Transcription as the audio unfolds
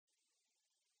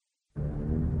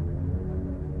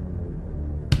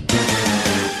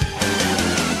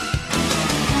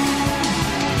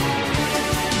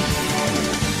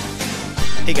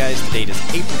Hey guys, the date is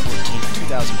April 14th,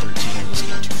 2013. You're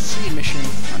listening to Free Admission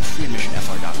on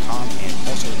freeadmissionfr.com and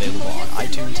also available on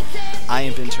iTunes. I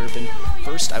am Ben Turpin.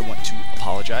 First, I want to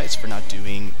apologize for not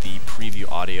doing the preview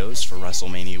audios for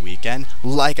WrestleMania weekend,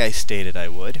 like I stated I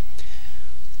would.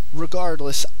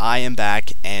 Regardless, I am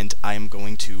back and I am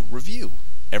going to review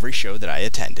every show that I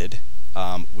attended,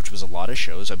 which was a lot of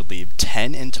shows, I believe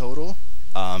 10 in total.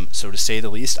 So to say the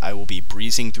least, I will be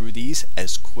breezing through these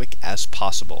as quick as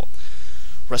possible.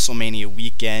 WrestleMania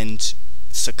weekend,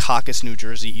 Secaucus, New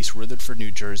Jersey, East Rutherford,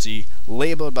 New Jersey,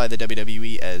 labeled by the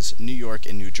WWE as New York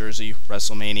and New Jersey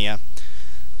WrestleMania.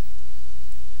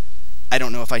 I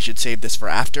don't know if I should save this for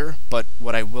after, but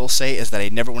what I will say is that I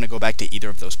never want to go back to either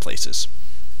of those places.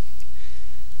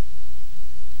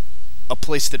 A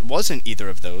place that wasn't either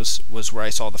of those was where I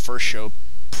saw the first show,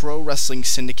 Pro Wrestling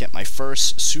Syndicate, my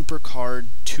first Supercard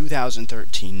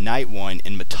 2013 Night 1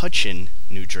 in Metuchen,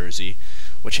 New Jersey,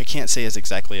 which I can't say is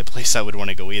exactly a place I would want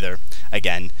to go either.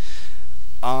 Again,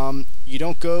 you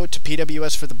don't go to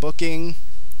PWS for the booking,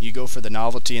 you go for the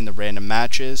novelty and the random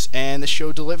matches, and the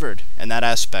show delivered in that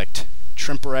aspect.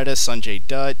 Trimperetta, Sanjay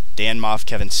Dutt, Dan Moff,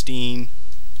 Kevin Steen,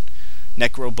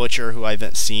 Necro Butcher, who I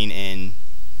haven't seen in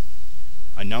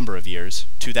a number of years.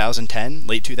 2010,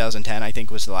 late 2010, I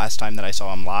think was the last time that I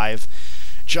saw him live.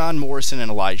 John Morrison and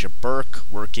Elijah Burke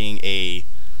working a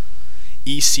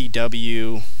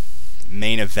ECW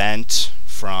main event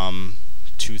from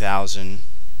 2000.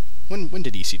 When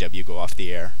did ECW go off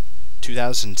the air?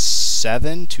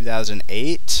 2007,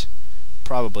 2008,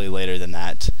 probably later than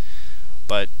that.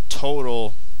 But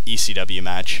total ECW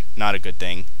match, not a good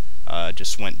thing.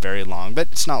 Just went very long, but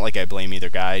it's not like I blame either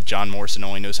guy. John Morrison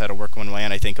only knows how to work one way,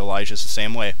 and I think Elijah's the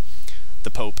same way.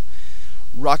 The Pope.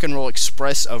 Rock and Roll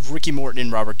Express of Ricky Morton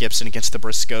and Robert Gibson against the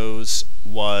Briscoes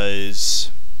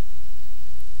was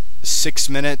 6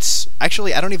 minutes.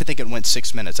 Actually, I don't even think it went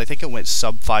 6 minutes. I think it went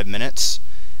sub 5 minutes,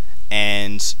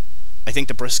 and I think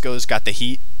the Briscoes got the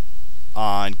heat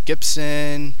on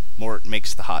Gibson. Morton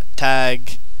makes the hot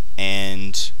tag,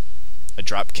 and a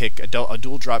drop kick, a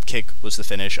dual drop kick was the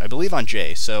finish, I believe, on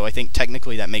Jay. So I think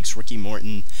technically that makes Ricky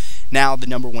Morton now the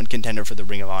number one contender for the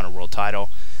Ring of Honor World Title.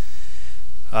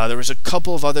 There was a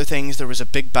couple of other things. There was a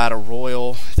big battle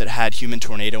royal that had Human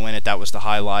Tornado in it. That was the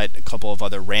highlight. A couple of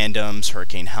other randoms,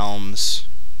 Hurricane Helms.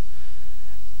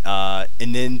 And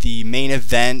then the main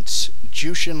event,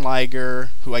 Jushin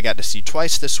Liger, who I got to see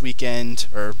twice this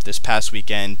past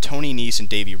weekend, Tony Nese and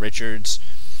Davey Richards.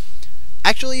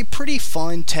 Actually, pretty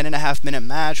fun 10.5 minute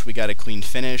match. We got a clean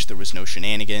finish. There was no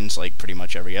shenanigans like pretty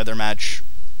much every other match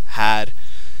had.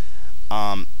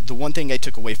 The one thing I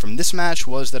took away from this match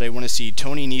was that I want to see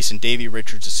Tony Nese and Davey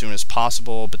Richards as soon as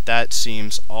possible, but that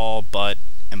seems all but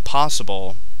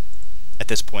impossible at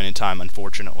this point in time,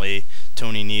 unfortunately.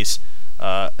 Tony Nese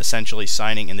essentially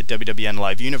signing in the WWN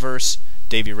Live universe,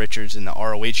 Davey Richards in the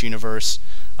ROH universe.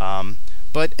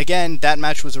 But again, that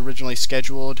match was originally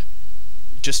scheduled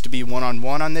just to be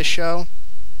one-on-one on this show,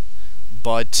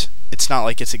 but it's not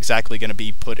like it's exactly going to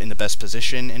be put in the best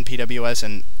position in PWS,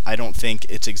 and I don't think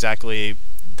it's exactly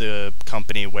the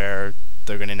company where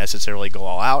they're going to necessarily go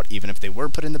all out, even if they were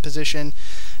put in the position.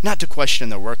 Not to question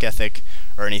their work ethic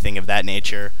or anything of that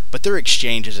nature, but their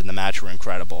exchanges in the match were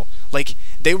incredible. Like,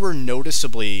 they were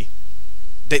noticeably...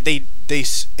 They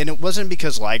and it wasn't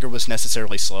because Liger was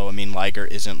necessarily slow. I mean, Liger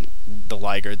isn't the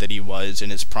Liger that he was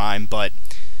in his prime, but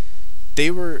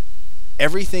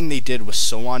everything they did was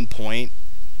so on point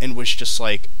and was just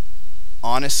like,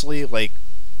 honestly, like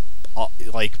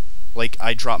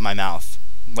I dropped my mouth.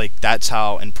 Like, that's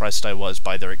how impressed I was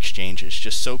by their exchanges.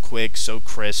 Just so quick, so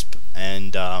crisp,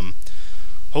 and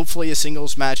hopefully a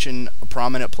singles match in a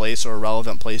prominent place or a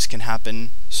relevant place can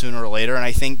happen sooner or later. And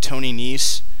I think Tony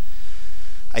Nese,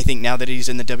 now that he's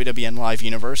in the WWN Live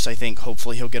universe, I think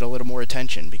hopefully he'll get a little more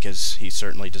attention because he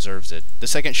certainly deserves it. The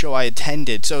second show I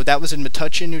attended, so that was in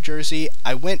Metuchen, New Jersey.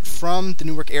 I went from the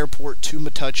Newark airport to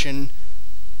Metuchen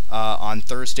on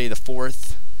Thursday the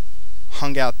 4th,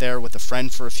 hung out there with a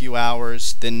friend for a few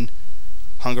hours, then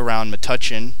hung around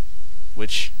Metuchen,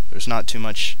 which there's not too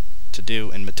much to do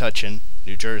in Metuchen,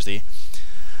 New Jersey.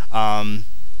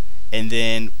 And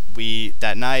then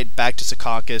that night, back to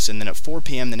Secaucus, and then at 4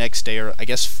 p.m. the next day, or I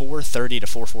guess 4:30 to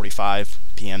 4:45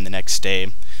 p.m. the next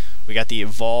day, we got the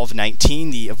Evolve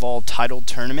 19, the Evolve title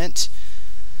tournament.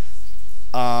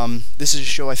 This is a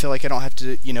show I feel like I don't have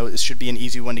to, this should be an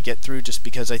easy one to get through just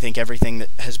because I think everything that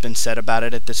has been said about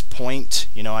it at this point,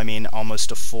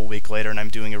 almost a full week later, and I'm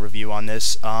doing a review on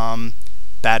this.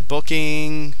 Bad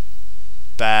booking,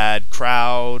 bad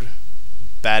crowd,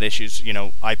 bad issues,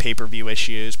 pay-per-view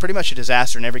issues, pretty much a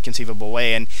disaster in every conceivable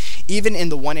way. And even in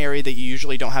the one area that you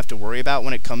usually don't have to worry about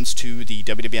when it comes to the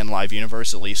WWN Live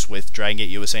universe, at least with Dragon Gate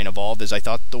USA and Evolve, is I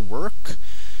thought the work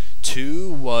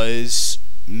too was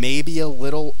maybe a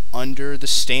little under the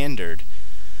standard.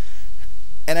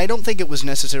 And I don't think it was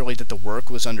necessarily that the work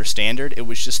was under standard, it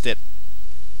was just that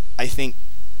I think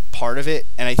part of it,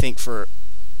 and I think for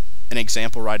an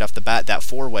example right off the bat, that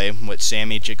four-way with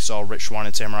Sammy, Jigsaw, Rich Swann,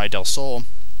 and Samurai Del Sol,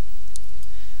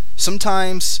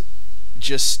 sometimes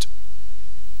just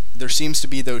there seems to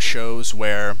be those shows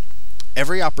where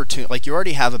every opportunity, like you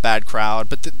already have a bad crowd,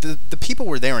 but the people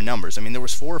were there in numbers. I mean, there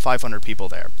was 400 or 500 people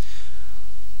there,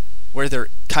 where they're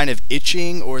kind of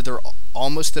itching, or they're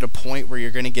almost at a point where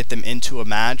you're going to get them into a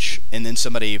match, and then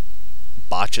somebody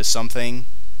botches something,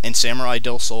 and Samurai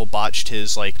Del Sol botched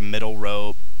his middle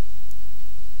rope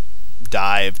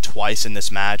dive twice in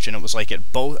this match, and it was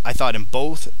I thought in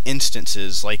both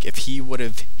instances, if he would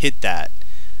have hit that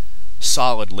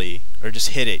solidly, or just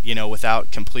hit it,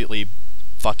 without completely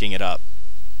fucking it up,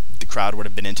 the crowd would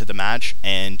have been into the match,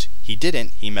 and he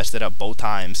didn't. He messed it up both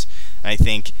times, and I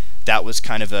think that was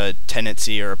kind of a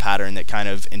tendency or a pattern that kind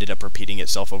of ended up repeating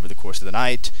itself over the course of the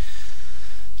night.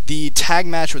 The tag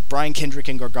match with Brian Kendrick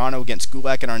and Gargano against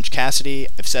Gulak and Orange Cassidy,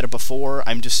 I've said it before,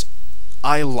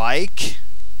 I like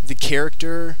the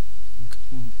character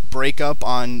breakup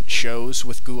on shows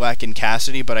with Gulak and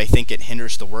Cassidy, but I think it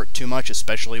hinders the work too much,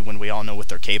 especially when we all know what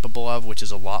they're capable of, which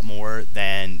is a lot more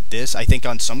than this. I think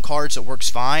on some cards it works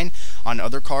fine. On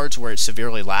other cards where it's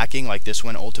severely lacking, like this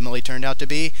one ultimately turned out to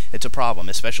be, it's a problem,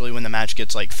 especially when the match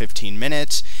gets 15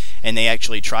 minutes, and they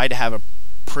actually tried to have a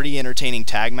pretty entertaining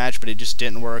tag match, but it just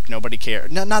didn't work. Nobody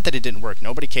cared. Not that it didn't work.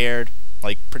 Nobody cared,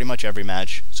 pretty much every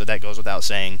match, so that goes without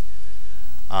saying.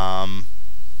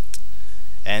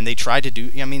 And they tried to do,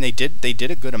 they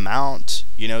did a good amount,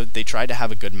 they tried to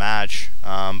have a good match,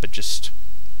 but just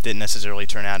didn't necessarily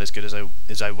turn out as good as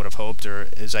I would have hoped, or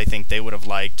as I think they would have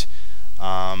liked.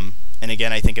 And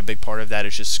again, I think a big part of that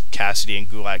is just Cassidy and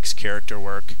Gulak's character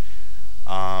work.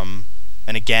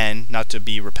 And again, not to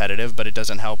be repetitive, but it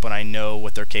doesn't help when I know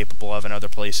what they're capable of in other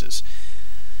places.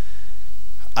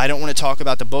 I don't want to talk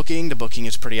about the booking. The booking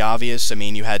is pretty obvious.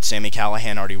 You had Sami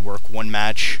Callihan already work one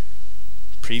match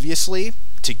previously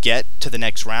to get to the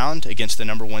next round against the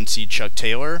number 1 seed Chuck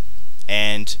Taylor,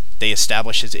 and they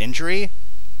established his injury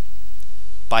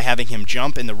by having him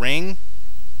jump in the ring,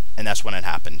 and that's when it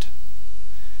happened.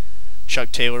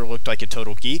 Chuck Taylor looked like a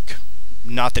total geek.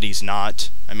 Not that he's not.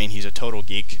 He's a total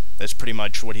geek. That's pretty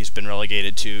much what he's been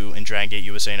relegated to in Dragon Gate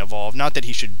USA and Evolve. Not that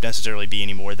he should necessarily be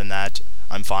any more than that.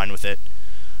 I'm fine with it.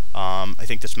 I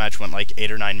think this match went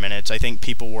 8 or 9 minutes. I think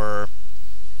people were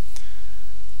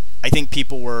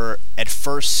at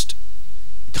first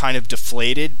kind of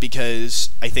deflated because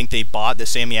I think they bought that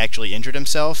Sami actually injured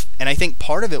himself, and I think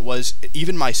part of it was,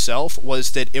 even myself,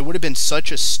 was that it would have been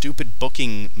such a stupid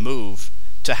booking move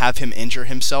to have him injure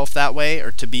himself that way,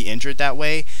 or to be injured that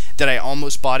way, that I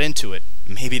almost bought into it.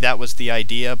 Maybe that was the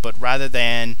idea, but rather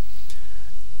than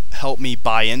help me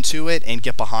buy into it and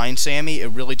get behind Sami, it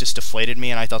really just deflated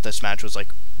me, and I thought this match was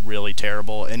really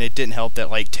terrible, and it didn't help that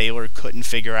Taylor couldn't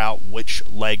figure out which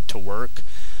leg to work.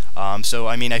 So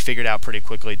I figured out pretty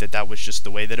quickly that was just the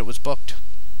way that it was booked.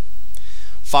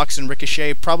 Fox and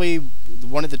Ricochet, probably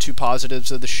one of the two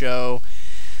positives of the show.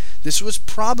 This was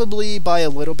probably by a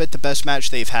little bit the best match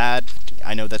they've had.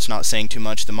 I know that's not saying too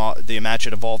much. The match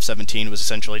at Evolve 17 was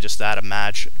essentially just that, a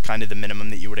match, kind of the minimum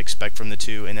that you would expect from the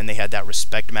two, and then they had that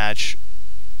Respect match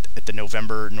at the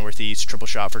November Northeast Triple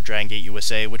Shot for Dragon Gate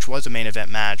USA, which was a main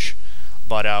event match,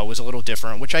 but was a little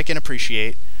different, which I can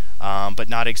appreciate, but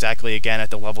not exactly, again, at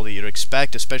the level that you'd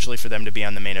expect, especially for them to be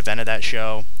on the main event of that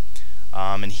show.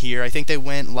 And here, I think they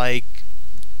went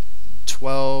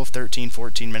 12, 13,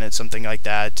 14 minutes, something like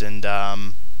that, and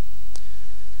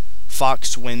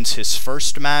Fox wins his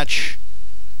first match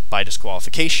by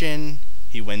disqualification.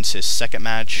 He wins his second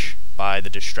match by the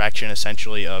distraction,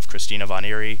 essentially, of Christina Von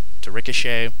Eerie to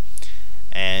Ricochet,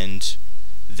 and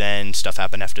then stuff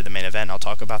happened after the main event. I'll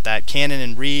talk about that. Cannon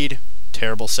and Reed,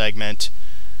 terrible segment.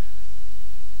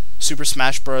 Super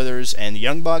Smash Brothers and the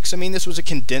Young Bucks. This was a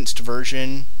condensed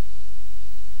version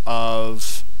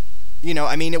of,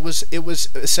 it was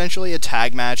essentially a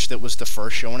tag match that was the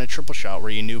first show in a Triple Shot,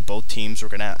 where you knew both teams were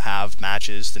going to have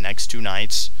matches the next two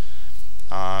nights.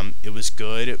 It was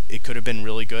good. It could have been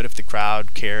really good if the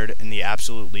crowd cared in the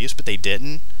absolute least, but they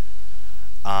didn't.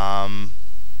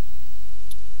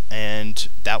 and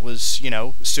that was,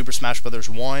 Super Smash Bros.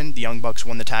 1. The Young Bucks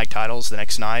won the tag titles the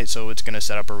next night, so it's going to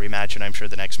set up a rematch, and I'm sure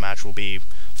the next match will be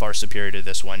far superior to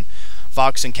this one.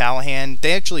 Fox and Callahan,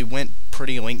 they actually went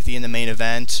pretty lengthy in the main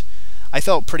event. I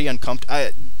felt pretty uncomfortable.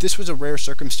 This was a rare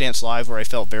circumstance live where I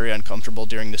felt very uncomfortable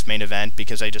during this main event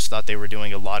because I just thought they were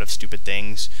doing a lot of stupid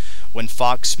things. When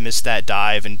Fox missed that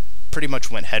dive and pretty much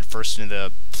went headfirst into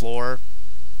the floor,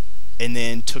 and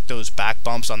then took those back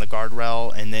bumps on the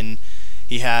guardrail, and then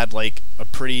he had like a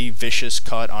pretty vicious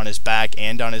cut on his back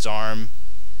and on his arm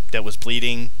that was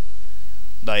bleeding.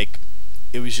 Like,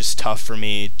 it was just tough for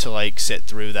me to like sit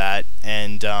through that,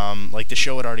 and like the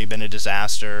show had already been a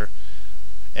disaster,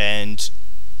 and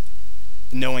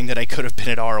knowing that I could have been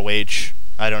at ROH,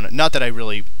 I don't know, not that I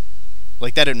really,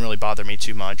 like, that didn't really bother me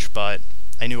too much, but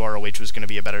I knew ROH was going to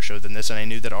be a better show than this, and I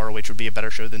knew that ROH would be a better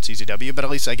show than CZW, but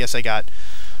at least I guess I got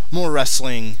more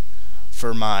wrestling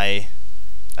for my,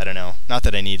 I don't know, not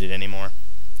that I need it anymore.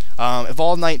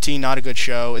 Evolve 19, not a good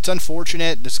show. It's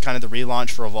unfortunate, this is kind of the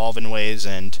relaunch for Evolve in ways,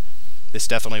 and this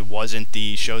definitely wasn't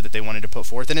the show that they wanted to put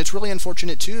forth, and it's really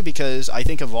unfortunate too, because I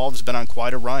think Evolve's been on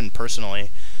quite a run,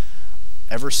 personally.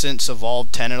 Ever since Evolve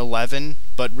 10 and 11,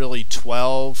 but really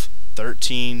 12,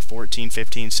 13, 14,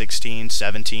 15, 16,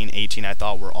 17, 18, I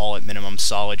thought were all at minimum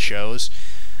solid shows.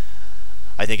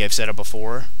 I think I've said it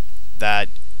before, that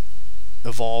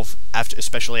Evolve,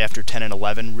 especially after 10 and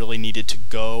 11, really needed to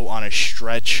go on a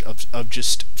stretch of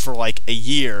just, for like a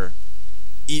year,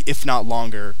 if not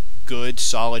longer, good,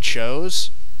 solid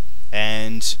shows,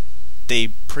 and they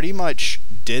pretty much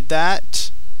did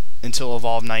that until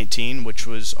Evolve 19, which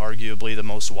was arguably the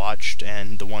most watched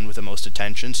and the one with the most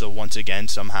attention. So once again,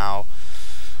 somehow,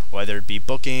 whether it be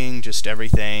booking, just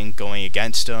everything going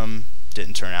against them,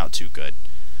 didn't turn out too good.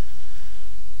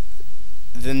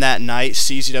 Then that night,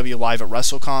 CZW Live at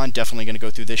WrestleCon, definitely going to go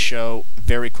through this show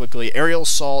very quickly. Aerial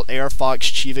Assault, AR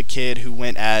Fox, Chiva Kid, who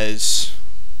went as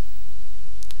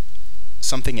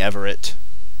something Everett.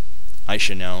 I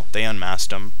should know. They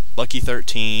unmasked him. Lucky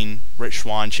 13, Rich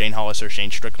Swann, Shane Hollister,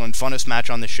 Shane Strickland. Funnest match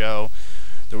on the show.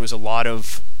 There was a lot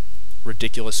of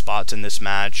ridiculous spots in this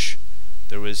match.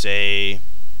 There was I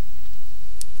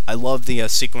love the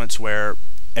sequence where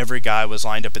every guy was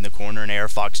lined up in the corner and AR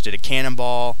Fox did a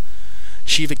cannonball.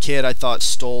 Chiva Kid, I thought,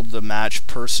 stole the match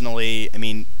personally. I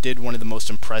mean, did one of the most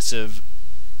impressive,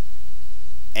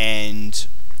 and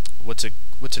what's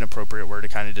an appropriate word to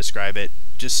kind of describe it?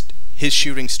 Just his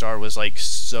shooting star was like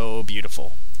so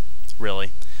beautiful,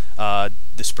 really. The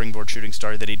springboard shooting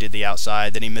star that he did the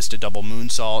outside. Then he missed a double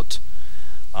moonsault,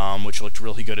 which looked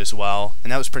really good as well.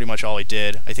 And that was pretty much all he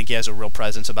did. I think he has a real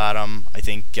presence about him. I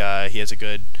think he has a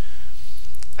good.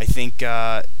 I think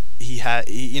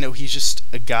he's just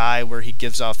a guy where he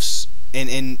gives off,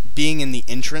 in being in the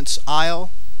entrance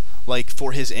aisle, like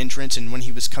for his entrance, and when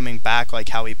he was coming back, like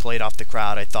how he played off the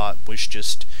crowd, I thought was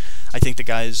just, I think the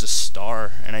guy is a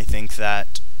star, and I think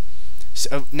that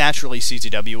naturally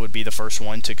CZW would be the first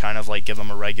one to kind of like give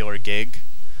him a regular gig,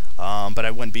 but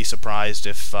I wouldn't be surprised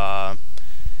if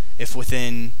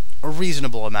within a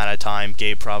reasonable amount of time,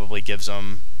 Gabe probably gives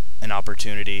him an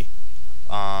opportunity.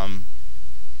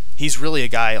 He's really a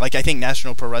guy, like, I think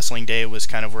National Pro Wrestling Day was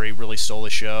kind of where he really stole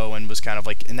the show and was kind of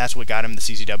like, and that's what got him the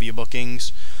CZW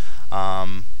bookings.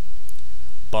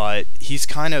 But he's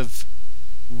kind of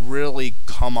really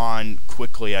come on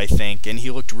quickly, I think, and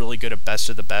he looked really good at Best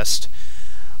of the Best,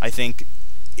 I think,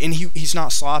 and he's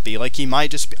not sloppy. Like, he might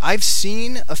just be, I've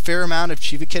seen a fair amount of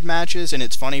Chiva Kid matches, and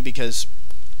it's funny because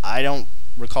I don't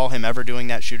recall him ever doing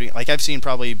that shooting. Like, I've seen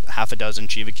probably half a dozen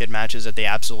Chiva Kid matches at the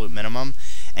absolute minimum,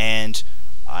 and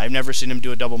I've never seen him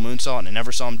do a double moonsault, and I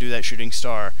never saw him do that shooting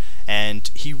star, and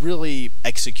he really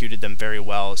executed them very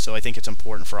well. So I think it's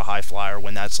important for a high flyer,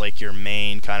 when that's like your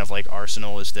main kind of like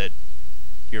arsenal, is that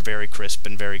you're very crisp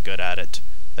and very good at it,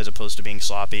 as opposed to being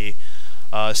sloppy.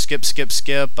 Skip.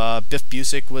 Biff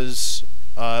Busick was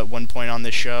at one point on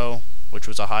this show, which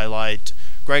was a highlight.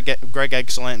 Greg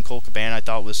Excellent and Cole Cabana I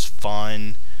thought was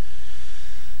fun.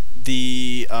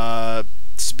 The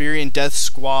Siberian Death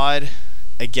Squad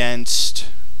against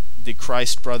the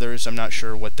Christ Brothers, I'm not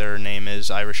sure what their name is,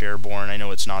 Irish Airborne, I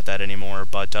know it's not that anymore,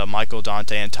 but Michael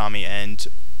Dante and Tommy End.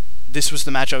 This was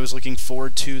the match I was looking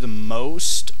forward to the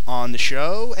most on the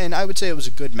show, and I would say it was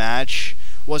a good match.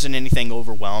 Wasn't anything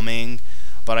overwhelming,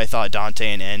 but I thought Dante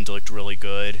and End looked really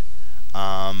good.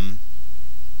 I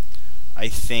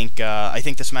think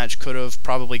this match could have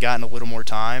probably gotten a little more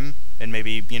time, and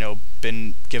maybe,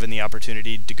 been given the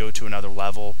opportunity to go to another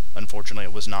level. Unfortunately,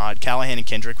 it was not. Callahan and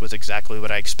Kendrick was exactly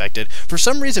what I expected. For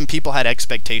some reason, people had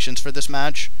expectations for this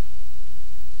match.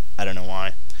 I don't know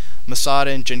why. Masada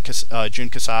and Jun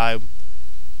Kasai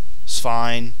is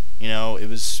fine. You know, it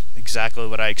was exactly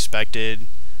what I expected.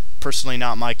 Personally,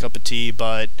 not my cup of tea,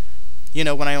 but, you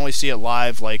know, when I only see it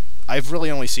live, like, I've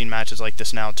really only seen matches like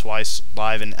this now twice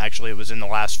live, and actually it was in the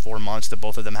last 4 months that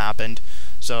both of them happened,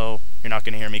 so you're not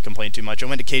going to hear me complain too much. I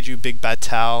went to Keiju Big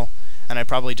Batal, and I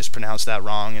probably just pronounced that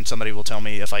wrong, and somebody will tell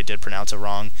me if I did pronounce it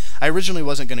wrong. I originally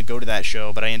wasn't going to go to that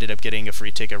show, but I ended up getting a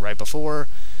free ticket right before.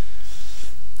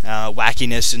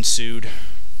 Wackiness ensued.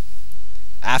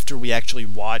 After we actually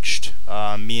watched,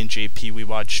 me and JP, we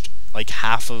watched like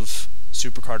half of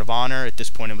Supercard of Honor. At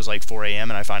this point it was like 4 a.m.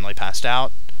 and I finally passed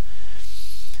out.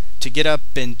 To get up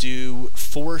and do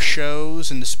 4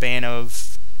 shows in the span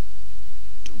of,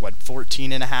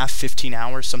 14 and a half, 15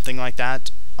 hours, something like that.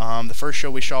 The first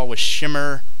show we saw was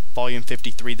Shimmer, Volume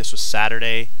 53. This was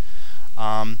Saturday.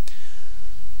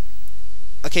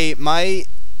 Okay,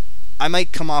 I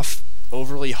might come off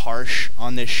overly harsh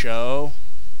on this show.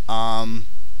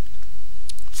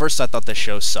 First, I thought this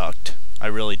show sucked. I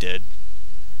really did.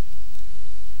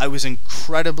 I was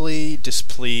incredibly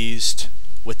displeased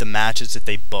with the matches that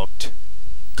they booked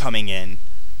coming in.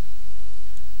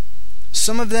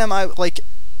 Some of them,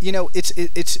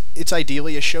 it's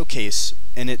ideally a showcase,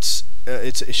 and it's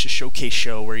a showcase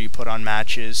show where you put on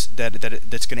matches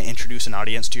that's going to introduce an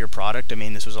audience to your product. I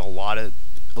mean, this was a lot of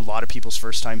people's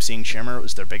first time seeing Shimmer. It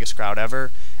was their biggest crowd ever,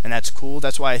 and that's cool.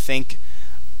 That's why I think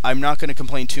I'm not going to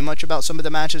complain too much about some of the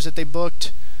matches that they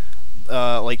booked.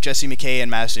 Like Jessie McKay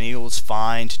and Madison Eagle was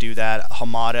fine to do that.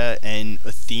 Hamada and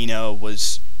Athena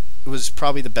was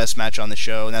probably the best match on the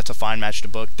show, and that's a fine match to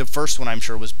book. The first one I'm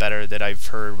sure was better, that I've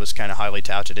heard was kind of highly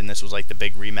touted, and this was like the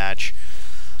big rematch.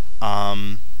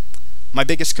 My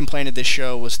biggest complaint of this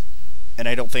show was, and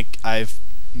I don't think I've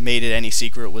made it any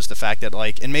secret, was the fact that,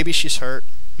 like, and maybe she's hurt,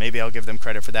 maybe I'll give them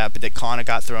credit for that, but that Kana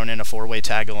got thrown in a 4-way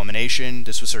tag elimination.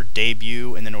 This was her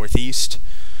debut in the Northeast.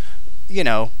 You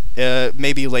know,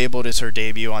 maybe labeled as her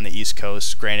debut on the East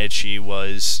Coast. Granted, she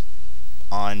was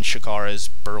on Shakara's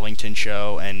Burlington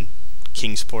show and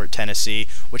Kingsport, Tennessee,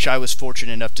 which I was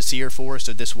fortunate enough to see her for,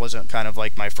 so this wasn't kind of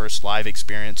like my first live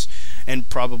experience, and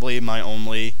probably my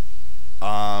only,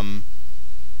 that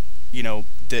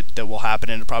will happen,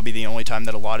 and probably the only time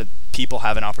that a lot of people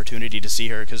have an opportunity to see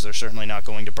her, because they're certainly not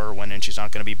going to Berwyn, and she's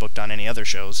not going to be booked on any other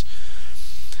shows.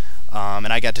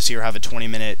 And I got to see her have a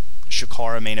 20-minute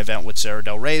Shakara main event with Sarah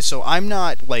Del Rey, so I'm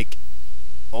not, like,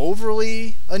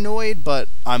 overly annoyed, but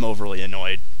I'm overly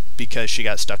annoyed because she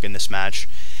got stuck in this match.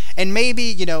 And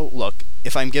maybe, look,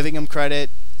 if I'm giving them credit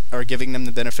or giving them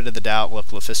the benefit of the doubt, look,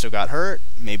 Lufisto got hurt,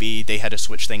 maybe they had to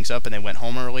switch things up and they went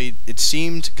home early. It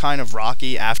seemed kind of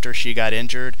rocky after she got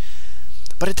injured,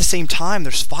 but at the same time,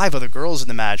 there's 5 other girls in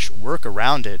the match. Work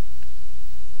around it.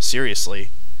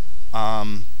 Seriously.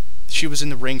 She was in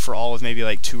the ring for all of maybe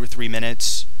like 2 or 3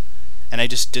 minutes, and I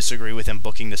just disagree with him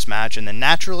booking this match. And then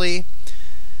naturally,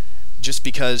 just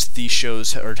because these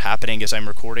shows are happening as I'm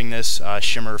recording this,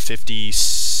 Shimmer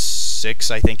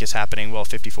 56, I think, is happening. Well,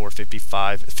 54,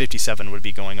 55, 57 would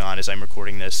be going on as I'm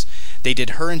recording this. They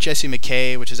did her and Jessie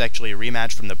McKay, which is actually a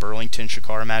rematch from the Burlington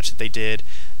Shakara match that they did.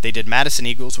 They did Madison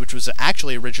Eagles, which was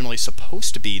actually originally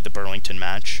supposed to be the Burlington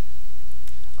match,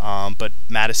 but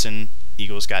Madison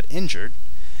Eagles got injured.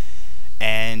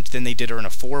 And then they did her in a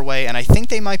 4-way, and I think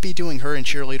they might be doing her and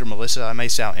cheerleader Melissa. I may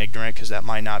sound ignorant because that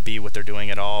might not be what they're doing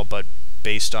at all, but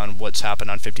based on what's happened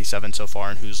on 57 so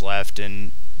far and who's left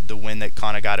and the win that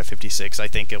Kana got at 56, I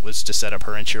think it was to set up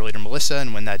her and cheerleader Melissa,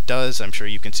 and when that does, I'm sure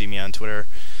you can see me on Twitter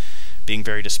being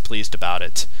very displeased about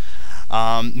it.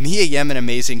 Mia Yim and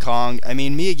Amazing Kong. I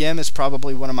mean, Mia Yim is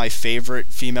probably one of my favorite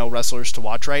female wrestlers to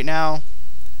watch right now,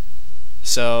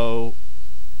 so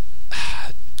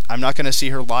I'm not going to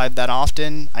see her live that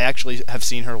often. I actually have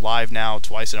seen her live now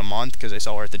twice in a month because I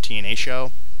saw her at the TNA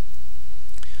show.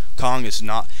 Kong is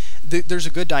not... There's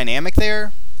a good dynamic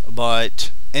there,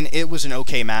 and it was an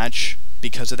okay match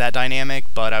because of that dynamic,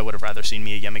 but I would have rather seen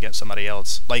Mia Yim against somebody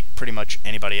else, like pretty much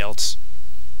anybody else.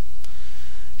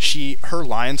 Her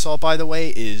Lion Salt, by the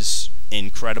way, is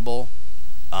incredible.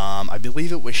 I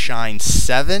believe it was Shine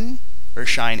 7 or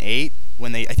Shine 8.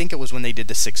 I think it was when they did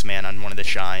the 6-man on one of the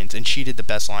shines, and she did the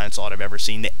best Lion Salt I've ever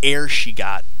seen. The air she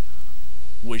got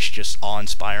was just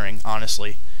awe-inspiring,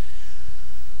 honestly.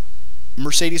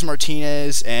 Mercedes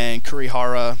Martinez and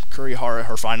Kurihara,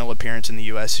 her final appearance in the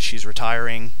U.S. She's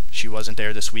retiring. She wasn't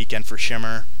there this weekend for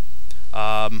Shimmer.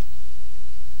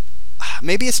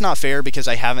 Maybe it's not fair because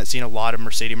I haven't seen a lot of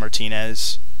Mercedes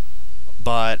Martinez,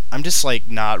 but I'm just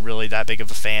not really that big of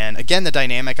a fan. Again, the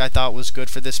dynamic I thought was good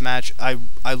for this match. I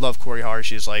love Kurihara.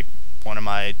 She's one of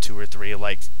my 2 or 3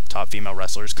 top female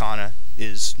wrestlers. Kana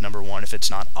is number 1 if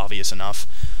it's not obvious enough.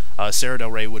 Sarah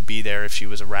Del Rey would be there if she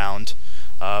was around.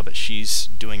 but she's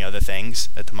doing other things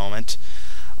at the moment.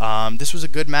 This was a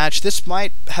good match. This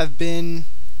might have been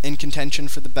in contention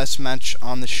for the best match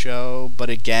on the show, but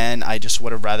again, I just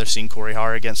would have rather seen Corey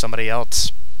Hara against somebody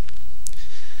else.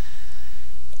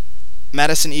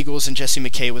 Madison Eagles and Jessie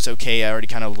McKay was okay. I already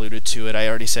kind of alluded to it. I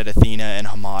already said Athena and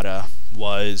Hamada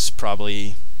was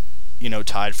probably,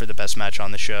 tied for the best match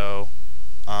on the show.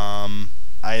 I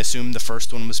assume the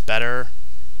first one was better.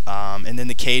 And then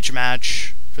the cage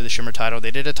match for the Shimmer title,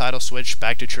 they did a title switch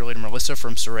back to Cheerleader Melissa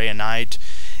from Saraya Knight.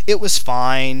 It was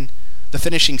fine. The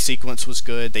finishing sequence was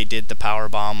good. They did the power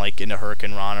bomb into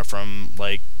Hurricane Rana from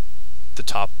the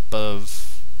top of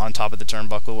the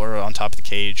turnbuckle, or on top of the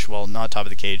cage. Well, not top of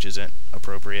the cage isn't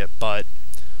appropriate, but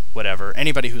whatever.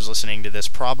 Anybody who's listening to this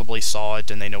probably saw it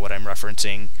and they know what I'm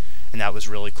referencing, and that was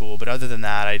really cool. But other than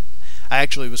that, I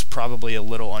actually was probably a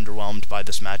little underwhelmed by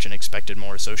this match and expected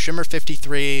more. So Shimmer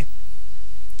 53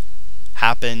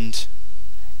 happened,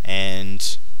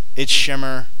 and it's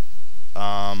Shimmer.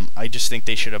 I just think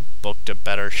they should have booked a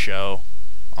better show,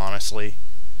 honestly.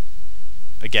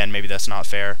 Again, maybe that's not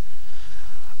fair.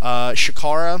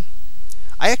 Shikara,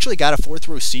 I actually got a 4th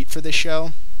row seat for this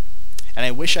show, and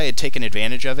I wish I had taken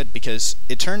advantage of it, because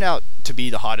it turned out to be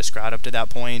the hottest crowd up to that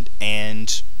point,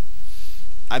 and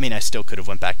I still could have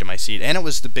went back to my seat, and it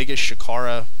was the biggest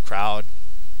Shikara crowd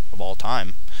of all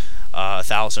time.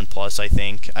 1,000 plus, I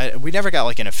think. We never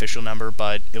got an official number,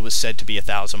 but it was said to be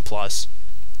 1,000 plus.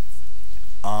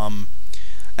 And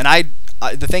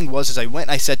the thing was, I went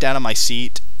and I sat down on my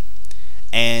seat,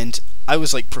 and I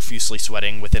was profusely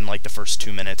sweating within the first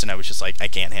 2 minutes, and I was just I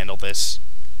can't handle this.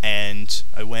 And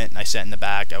I went and I sat in the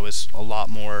back. I was a lot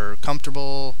more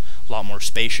comfortable, a lot more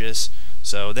spacious.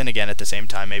 So then again, at the same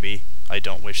time, maybe I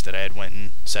don't wish that I had went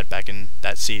and sat back in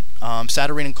that seat.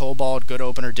 Saturine and Cobalt, good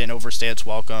opener, didn't overstay its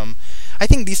welcome. I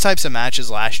think these types of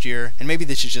matches last year, and maybe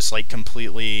this is just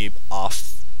completely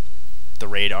off the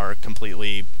radar,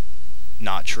 completely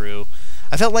not true.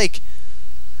 I felt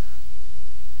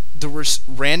there were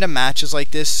random matches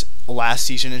like this last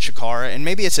season in Shikara, and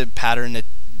maybe it's a pattern that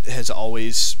has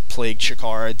always plagued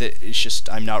Shikara that it's just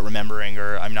I'm not remembering,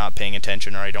 or I'm not paying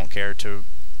attention, or I don't care to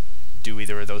do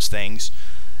either of those things.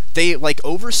 They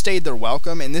overstayed their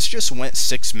welcome, and this just went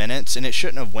 6 minutes, and it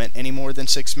shouldn't have went any more than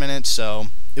 6 minutes, so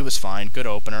it was fine. Good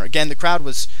opener. Again, the crowd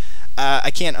was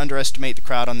I can't underestimate the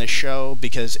crowd on this show,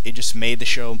 because it just made the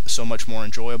show so much more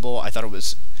enjoyable. I thought it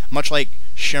was much like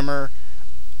Shimmer.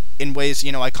 In ways,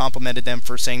 I complimented them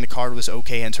for saying the card was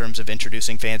okay in terms of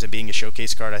introducing fans and being a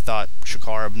showcase card. I thought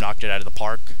Shikara knocked it out of the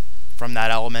park from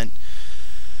that element.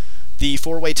 The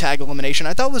 4-way tag elimination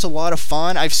I thought was a lot of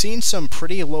fun. I've seen some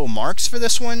pretty low marks for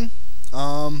this one,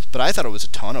 but I thought it was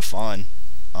a ton of fun.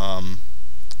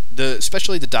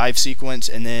 Especially the dive sequence,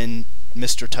 and then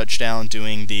Mr. Touchdown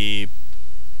doing the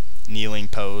kneeling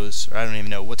pose, or I don't even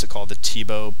know what's it called, the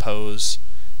Tebow pose.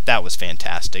 That was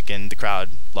fantastic, and the crowd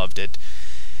loved it.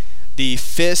 The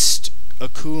Fist,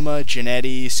 Akuma,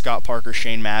 Jannetty, Scott Parker,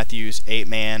 Shane Matthews,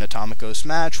 8-man Atomicos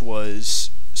match was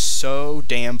so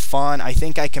damn fun. I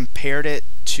think I compared it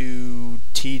to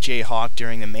TJ Hawk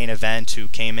during the main event, who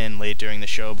came in late during the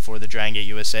show before the Dragon Gate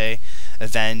USA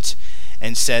event,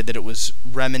 and said that it was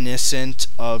reminiscent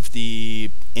of the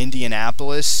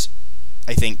Indianapolis,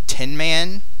 I think,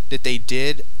 10-man that they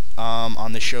did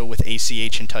on the show with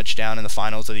ACH and Touchdown in the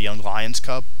finals of the Young Lions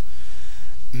Cup.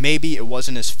 Maybe it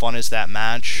wasn't as fun as that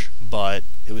match, but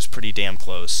it was pretty damn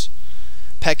close.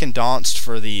 Peck and Donst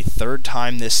for the 3rd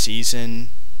time this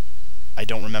season. I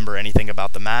don't remember anything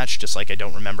about the match, just like I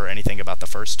don't remember anything about the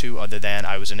first 2, other than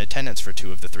I was in attendance for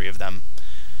 2 of the 3 of them.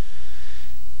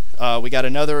 We got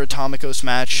another Atomicos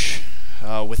match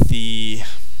with the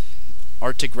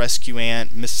Arctic Rescue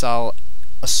Ant, Missile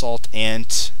Assault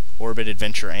Ant, Orbit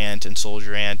Adventure Ant, and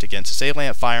Soldier Ant against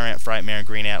Assailant, Fire Ant, Frightmare,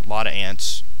 Green Ant. A lot of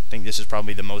ants. I think this is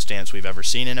probably the most ants we've ever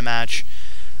seen in a match.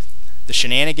 The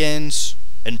shenanigans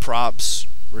and props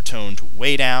were toned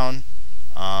way down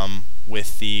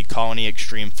with the Colony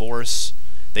Extreme Force.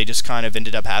 They just kind of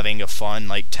ended up having a fun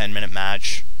 10-minute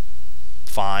match.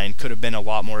 Fine. Could have been a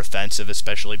lot more offensive,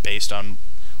 especially based on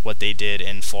what they did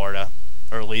in Florida,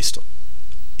 or at least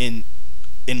in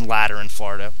latter in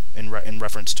Florida, in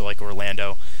reference to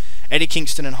Orlando. Eddie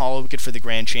Kingston and Hollow Wicked for the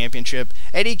Grand Championship.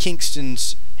 Eddie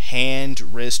Kingston's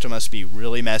wrist must be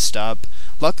really messed up.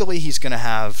 Luckily, he's going to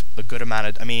have a good amount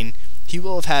of... he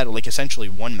will have had essentially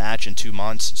 1 match in 2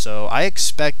 months, so I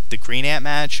expect the Green Ant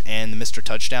match and the Mr.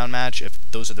 Touchdown match, if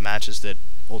those are the matches that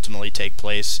ultimately take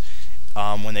place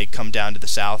when they come down to the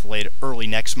South early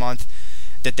next month,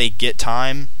 that they get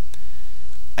time.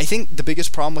 I think the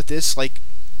biggest problem with this,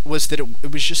 was that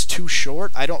it was just too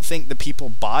short. I don't think the people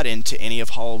bought into any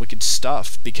of Hallowick's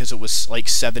stuff because it was like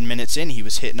 7 minutes in. He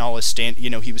was hitting all his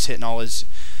he was hitting all his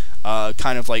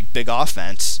kind of like big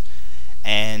offense,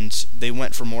 and they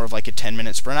went for more of like a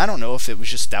 10-minute sprint. I don't know if it was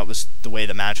just that was the way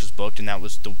the match was booked and that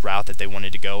was the route that they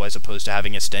wanted to go, as opposed to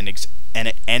having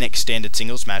an extended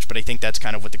singles match. But I think that's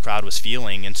kind of what the crowd was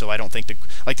feeling, and so I don't think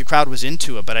the crowd was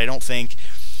into it. But I don't think,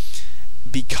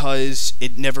 because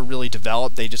it never really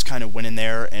developed, they just kind of went in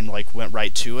there and like went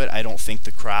right to it. I don't think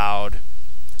the crowd,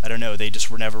 I don't know, they just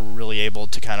were never really able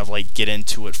to kind of like get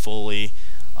into it fully.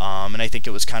 And I think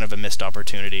it was kind of a missed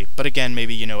opportunity. But again,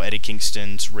 maybe, Eddie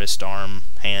Kingston's wrist, arm,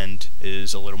 hand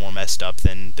is a little more messed up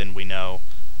than we know.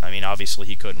 I mean, obviously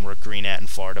he couldn't work Green Ant in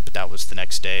Florida, but that was the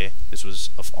next day. This was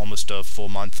almost a full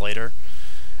month later,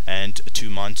 and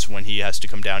 2 months when he has to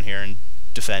come down here and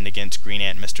defend against Green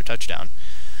Ant and Mr. Touchdown.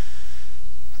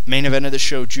 Main event of the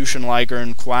show, Jushin Liger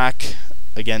and Quack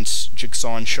against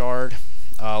Jigsaw and Shard.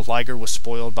 Liger was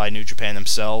spoiled by New Japan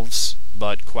themselves,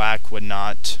 but Quack would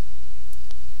not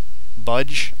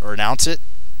budge or announce it.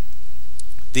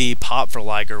 The pop for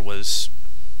Liger was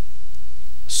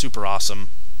super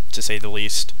awesome, to say the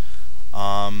least.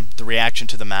 The reaction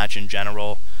to the match in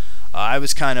general, I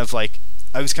was kind of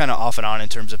off and on in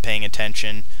terms of paying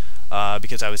attention,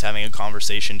 because I was having a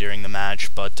conversation during the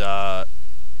match, but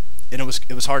and it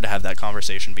was hard to have that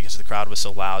conversation because the crowd was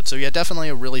so loud. So yeah, definitely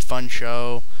a really fun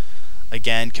show.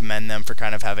 Again, commend them for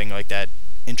kind of having like that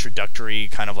introductory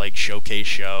kind of like showcase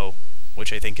show,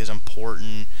 which I think is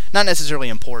important. Not necessarily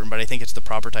important, but I think it's the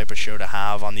proper type of show to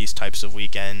have on these types of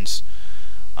weekends.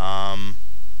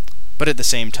 But at the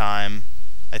same time,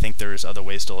 I think there's other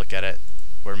ways to look at it,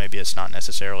 where maybe it's not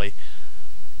necessarily.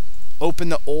 Open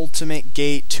the Ultimate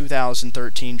Gate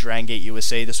 2013 Dragon Gate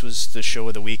USA. This was the show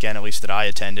of the weekend, at least that I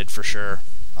attended for sure.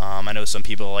 I know some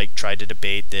people like tried to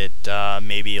debate that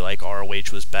maybe like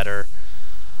ROH was better.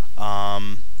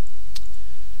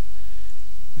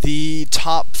 The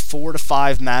top 4 to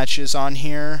 5 matches on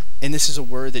here, and this is a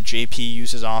word that JP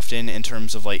uses often in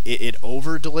terms of like it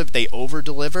over-delivered. They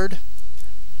over-delivered.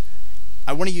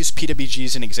 I want to use PWG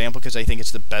as an example because I think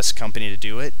it's the best company to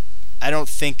do it. I don't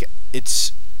think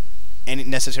it's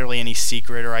necessarily any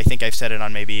secret, or I think I've said it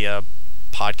on maybe a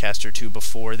podcast or two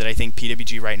before, that I think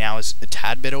PWG right now is a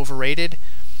tad bit overrated.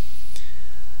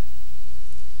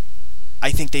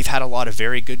 I think they've had a lot of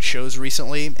very good shows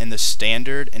recently, and the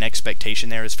standard and expectation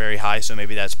there is very high, so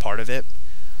maybe that's part of it.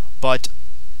 But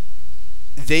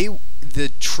the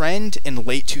trend in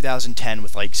late 2010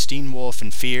 with like Steen Wolf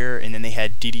and Fear, and then they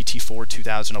had DDT4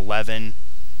 2011,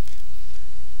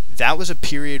 that was a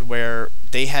period where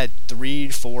they had 3,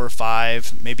 4,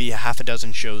 5, maybe a half a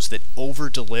dozen shows that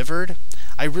over-delivered.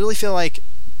 I really feel like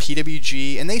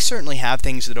PWG, and they certainly have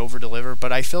things that over-deliver,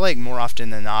 but I feel like more often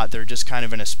than not, they're just kind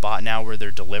of in a spot now where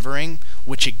they're delivering,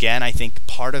 which again, I think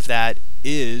part of that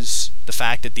is the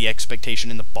fact that the expectation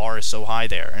in the bar is so high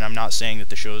there. And I'm not saying that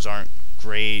the shows aren't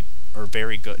great or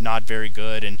very good, not very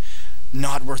good, and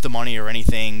not worth the money or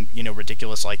anything,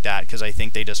 ridiculous like that, because I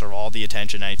think they deserve all the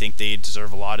attention. I think they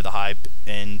deserve a lot of the hype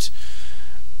and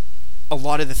a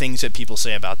lot of the things that people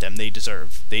say about them. They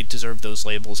deserve those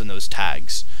labels and those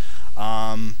tags.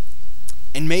 And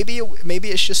maybe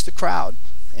it's just the crowd.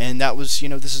 And that was,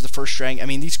 this is the first Dragon. I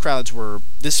mean, these crowds were,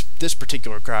 this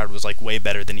particular crowd was like way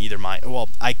better than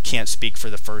I can't speak for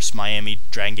the first Miami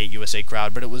Dragon Gate USA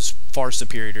crowd, but it was far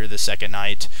superior to the second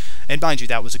night. And mind you,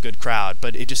 that was a good crowd,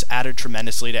 but it just added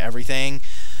tremendously to everything.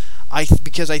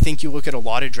 Because I think you look at a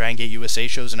lot of Dragon Gate USA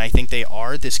shows, and I think they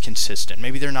are this consistent.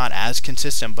 Maybe they're not as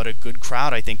consistent, but a good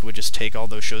crowd, I think, would just take all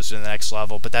those shows to the next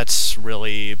level. But that's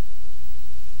really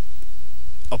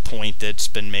a point that's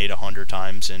been made 100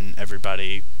 times and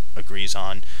everybody agrees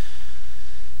on.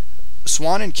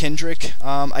 Swan and Kendrick,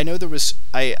 I know there was,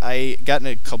 I got in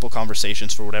a couple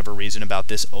conversations for whatever reason about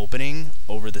this opening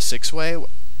over the 6-way.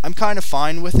 I'm kind of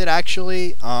fine with it,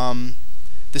 actually.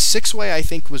 The 6-way, I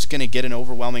think, was going to get an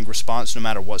overwhelming response no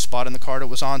matter what spot in the card it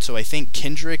was on, so I think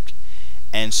Kendrick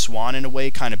and Swan, in a way,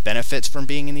 kind of benefits from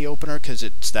being in the opener, because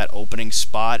it's that opening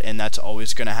spot, and that's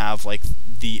always going to have, like,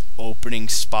 the opening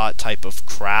spot type of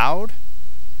crowd,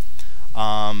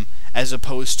 as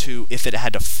opposed to if it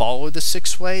had to follow the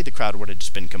 6-way, the crowd would have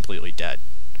just been completely dead.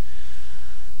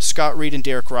 Scott Reed and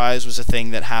Derek Rise was a thing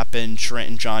that happened. Trent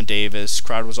and John Davis,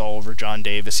 crowd was all over John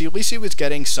Davis. At least he was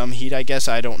getting some heat, I guess.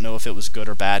 I don't know if it was good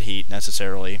or bad heat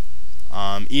necessarily.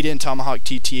 Ida and Tomahawk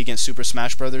TT against Super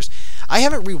Smash Brothers. I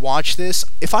haven't rewatched this.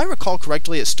 If I recall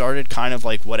correctly, it started kind of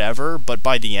like whatever, but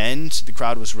by the end, the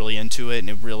crowd was really into it, and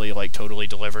it really like totally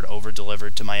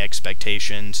over-delivered to my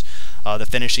expectations. The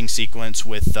finishing sequence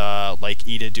with like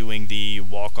Ida doing the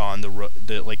walk on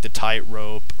the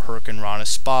tightrope Hurricane Rana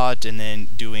spot, and then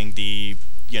doing the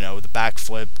the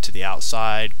backflip to the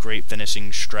outside. Great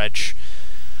finishing stretch.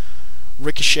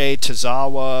 Ricochet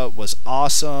Tozawa was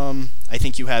awesome. I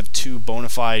think you have two bona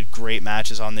fide great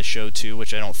matches on this show too,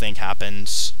 which I don't think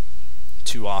happens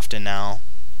too often now.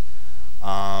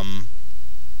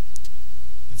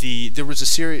 There was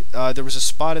a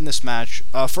spot in this match.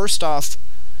 First off,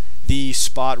 the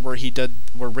spot where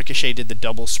Ricochet did the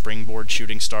double springboard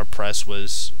shooting star press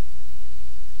was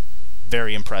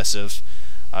very impressive.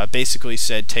 Basically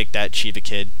said, "Take that, Chiva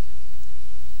Kid."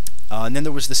 And then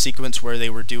there was the sequence where they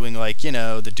were doing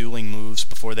the dueling moves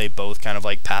before they both kind of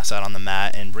like pass out on the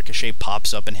mat, and Ricochet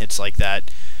pops up and hits like that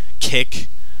kick.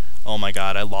 Oh my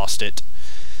god, I lost it.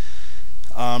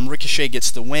 Ricochet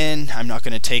gets the win. I'm not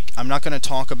going to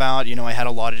talk about, I had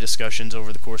a lot of discussions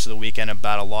over the course of the weekend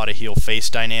about a lot of heel-face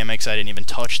dynamics. I didn't even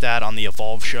touch that on the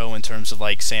Evolve show in terms of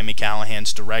like Sami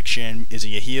Callihan's direction. Is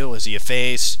he a heel? Is he a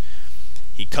face?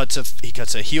 He cuts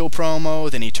a heel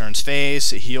promo, then he turns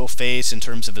face. A heel face in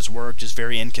terms of his work, just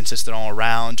very inconsistent all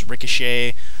around.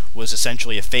 Ricochet was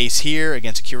essentially a face here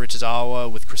against Akira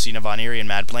Tozawa with Christina Von Eerie and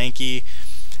Mad Blankey.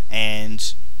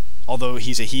 And although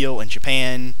he's a heel in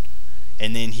Japan,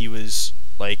 and then he was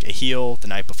like a heel the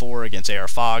night before against AR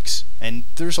Fox, and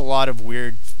there's a lot of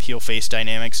weird heel face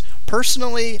dynamics.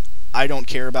 Personally, I don't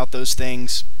care about those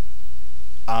things.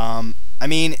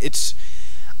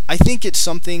 I think it's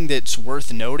something that's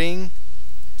worth noting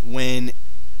when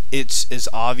it's as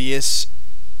obvious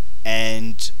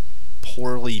and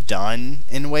poorly done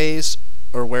in ways,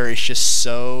 or where it's just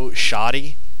so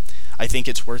shoddy. I think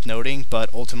it's worth noting, but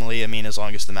ultimately, as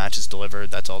long as the match is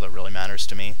delivered, that's all that really matters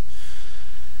to me.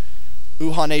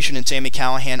 Uhaa Nation and Sami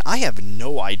Callihan, I have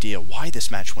no idea why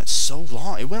this match went so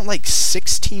long. It went like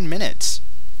 16 minutes.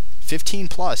 15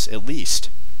 plus, at least.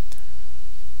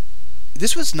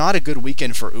 This was not a good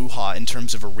weekend for Uhaa in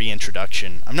terms of a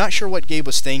reintroduction. I'm not sure what Gabe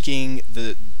was thinking.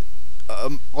 The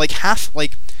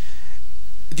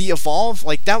Evolve,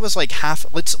 that was like half.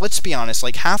 Let's be honest.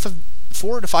 Like half of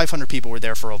 400 to 500 people were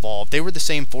there for Evolve. They were the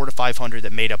same 400 to 500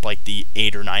 that made up like the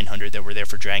 800 or 900 that were there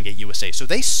for Dragon Gate USA. So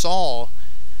they saw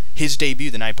his debut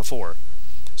the night before.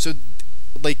 So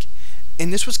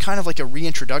and this was kind of like a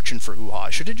reintroduction for Uhaa.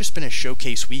 It should have just been a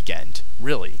showcase weekend,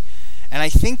 really. And I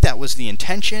think that was the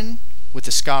intention with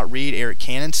the Scott Reed, Eric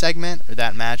Cannon segment, or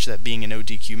that match, that being an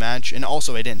ODQ match. And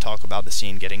also, I didn't talk about the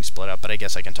scene getting split up, but I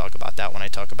guess I can talk about that when I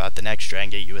talk about the next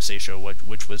Dragon Gate USA show,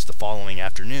 which was the following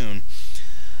afternoon.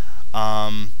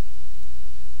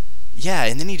 Yeah,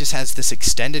 and then he just has this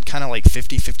extended kind of like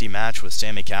 50-50 match with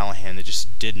Sami Callihan that just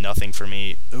did nothing for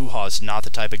me. Uhaa's not the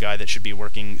type of guy that should be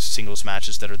working singles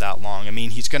matches that are that long.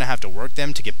 He's going to have to work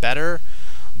them to get better,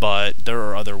 but there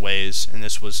are other ways, and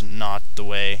this was not the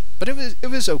way. But it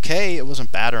was okay. It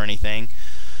wasn't bad or anything.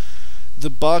 The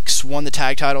Bucks won the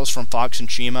tag titles from Fox and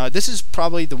Chima. This is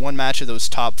probably the one match of those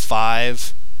top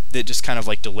 5 that just kind of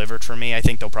like delivered for me. I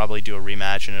think they'll probably do a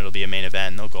rematch, and it'll be a main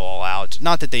event, and they'll go all out.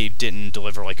 Not that they didn't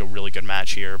deliver like a really good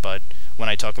match here, but when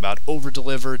I talk about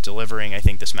delivering, I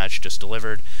think this match just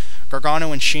delivered.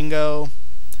 Gargano and Shingo,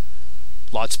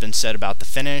 lots been said about the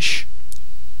finish.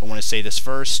 I want to say this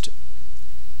first.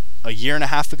 A year and a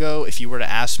half ago, if you were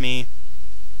to ask me,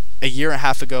 a year and a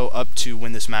half ago up to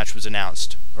when this match was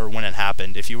announced, or when it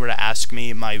happened, if you were to ask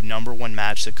me my number one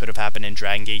match that could have happened in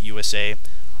Dragon Gate USA,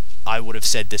 I would have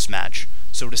said this match.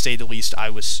 So to say the least, I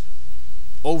was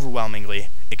overwhelmingly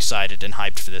excited and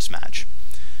hyped for this match.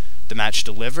 The match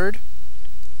delivered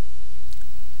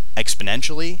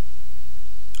exponentially,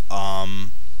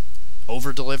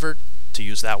 over-delivered, to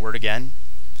use that word again.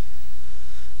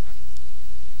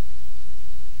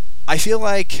 I feel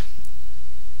like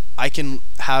I can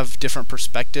have different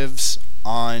perspectives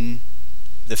on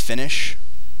the finish.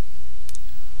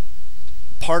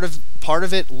 Part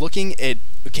of it, looking at,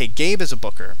 okay, Gabe is a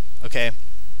booker, okay?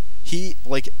 He,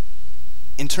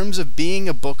 in terms of being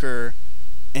a booker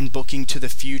and booking to the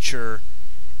future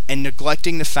and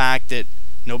neglecting the fact that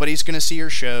nobody's going to see your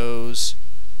shows,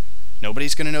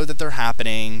 nobody's going to know that they're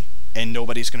happening, and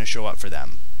nobody's going to show up for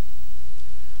them.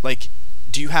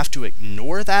 Do you have to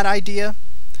ignore that idea?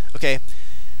 Okay,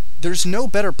 there's no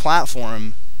better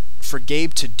platform for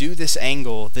Gabe to do this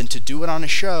angle than to do it on a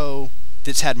show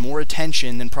that's had more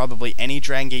attention than probably any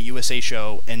Dragon Gate USA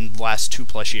show in the last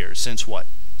 2+ years. Since what?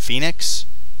 Phoenix?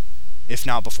 If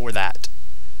not before that.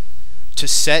 To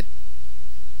set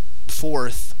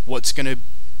forth what's going to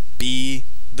be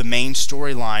the main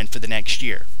storyline for the next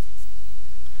year.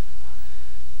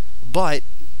 But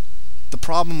the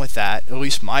problem with that, at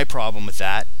least my problem with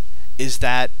that, is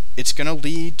that it's going to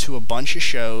lead to a bunch of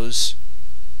shows,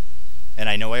 and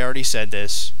I know I already said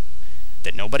this,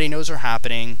 that nobody knows are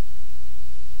happening,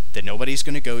 that nobody's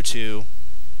going to go to,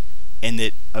 and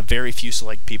that a very few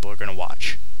select people are going to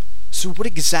watch. So what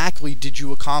exactly did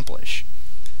you accomplish?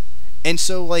 And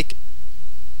so, like,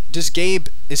 does Gabe,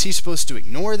 is he supposed to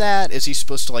ignore that? Is he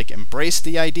supposed to, like, embrace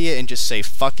the idea and just say,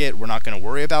 fuck it, we're not going to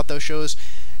worry about those shows?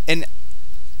 And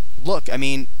look, I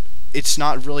mean, it's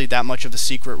not really that much of a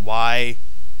secret why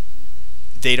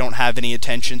they don't have any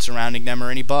attention surrounding them or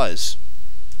any buzz.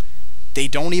 They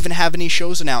don't even have any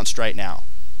shows announced right now.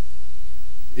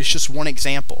 It's just one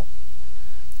example.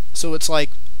 So it's like,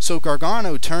 so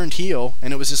Gargano turned heel,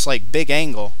 and it was this, like, big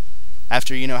angle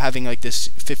after, you know, having, like, this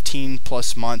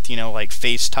 15-plus month, you know, like,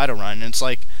 face title run. And it's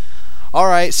like,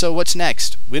 alright, so what's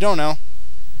next? We don't know.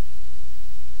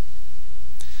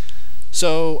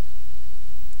 So,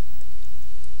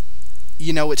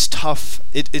 you know, it's tough.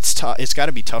 It's tough. It's got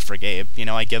to be tough for Gabe. You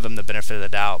know, I give him the benefit of the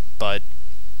doubt,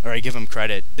 or I give him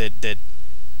credit that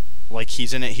like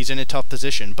he's in a tough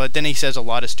position. But then he says a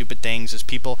lot of stupid things. As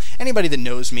anybody that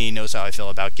knows me knows how I feel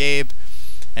about Gabe,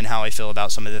 and how I feel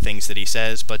about some of the things that he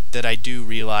says. But that I do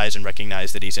realize and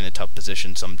recognize that he's in a tough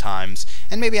position sometimes.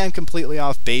 And maybe I'm completely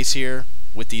off base here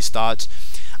with these thoughts.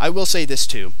 I will say this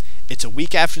too. It's a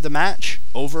week after the match,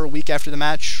 over a week after the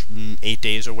match, 8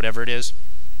 days or whatever it is.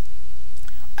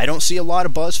 I don't see a lot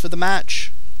of buzz for the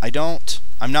match. I don't.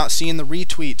 I'm not seeing the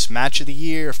retweets, match of the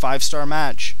year, 5-star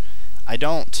match. I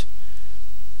don't.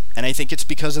 And I think it's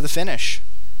because of the finish.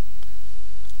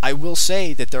 I will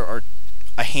say that there are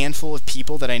a handful of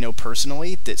people that I know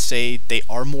personally that say they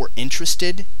are more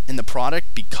interested in the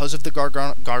product because of the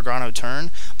Gargano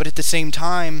turn, but at the same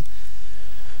time,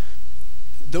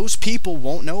 those people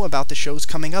won't know about the shows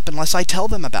coming up unless I tell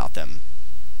them about them.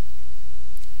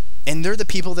 And they're the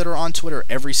people that are on Twitter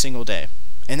every single day.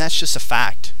 And that's just a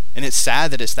fact. And it's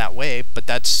sad that it's that way, but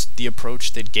that's the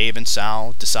approach that Gabe and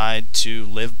Sal decide to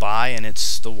live by, and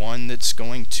it's the one that's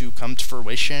going to come to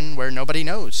fruition where nobody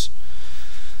knows.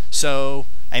 So,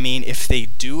 I mean, if they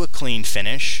do a clean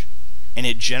finish, and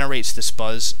it generates this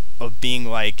buzz of being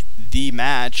like the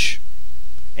match,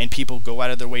 and people go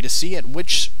out of their way to see it,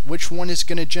 which one is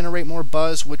going to generate more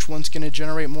buzz? Which one's going to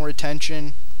generate more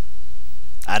attention?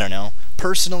 I don't know.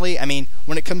 Personally, I mean,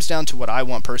 when it comes down to what I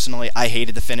want personally, I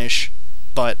hated the finish.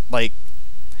 But, like,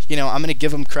 you know, I'm going to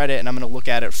give them credit, and I'm going to look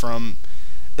at it from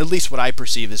at least what I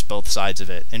perceive as both sides of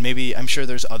it. And maybe, I'm sure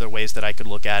there's other ways that I could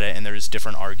look at it, and there's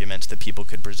different arguments that people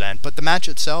could present. But the match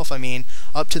itself, I mean,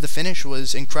 up to the finish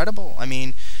was incredible. I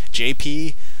mean,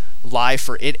 JP, live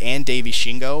for it and Davey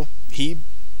Shingo, he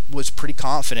was pretty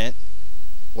confident,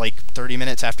 like 30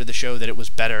 minutes after the show, that it was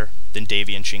better than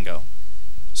Davey and Shingo.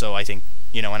 So I think,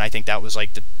 you know, and I think that was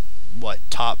like the,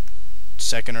 top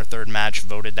second or third match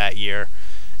voted that year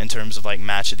in terms of like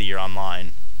match of the year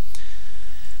online.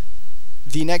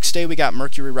 The next day we got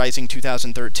Mercury Rising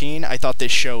 2013. I thought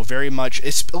this show very much,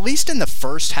 at least in the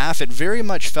first half, it very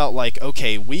much felt like,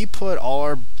 okay, we put all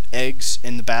our eggs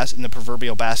in the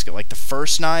proverbial basket like the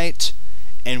first night,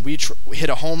 and we hit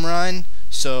a home run.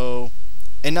 So,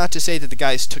 and not to say that the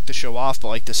guys took the show off, but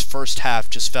like this first half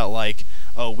just felt like,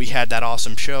 oh, we had that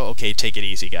awesome show. Okay, take it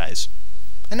easy, guys.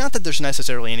 And not that there's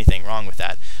necessarily anything wrong with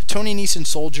that. Tony Nese and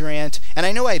Soldier Ant, and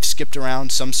I know I've skipped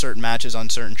around some certain matches on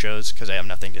certain shows because I have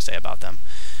nothing to say about them.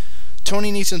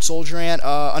 Tony Nese and Soldier Ant,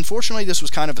 unfortunately this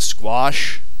was kind of a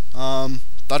squash.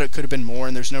 Thought it could have been more,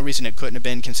 and there's no reason it couldn't have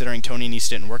been considering Tony Nese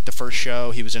didn't work the first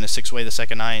show. He was in a 6-way the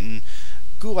second night, and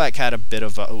Gulak had a bit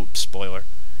of a, spoiler.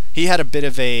 He had a bit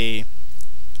of a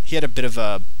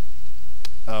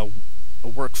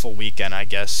workful weekend, I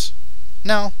guess.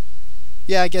 No.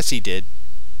 Yeah, I guess he did.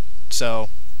 So,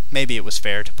 maybe it was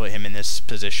fair to put him in this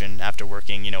position after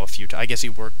working, a few times. I guess he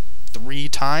worked 3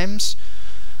 times.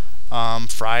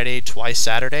 Friday, twice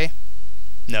Saturday.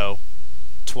 No.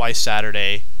 Twice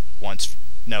Saturday, once.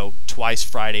 No, twice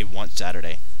Friday, once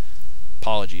Saturday.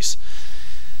 Apologies.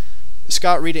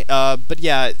 Scott Reed, but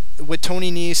yeah, with Tony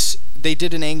Nese, they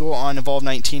did an angle on Evolve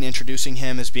 19 introducing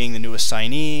him as being the newest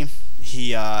signee.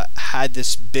 He had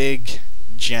this big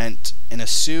gent in a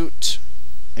suit,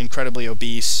 incredibly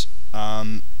obese,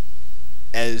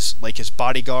 as like his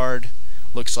bodyguard.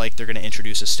 Looks like they're going to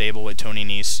introduce a stable with Tony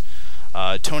Nese.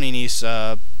 Tony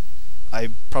Nese, I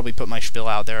probably put my spiel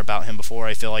out there about him before.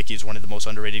 I feel like he's one of the most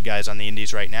underrated guys on the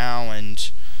indies right now,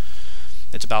 and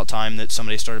it's about time that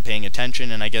somebody started paying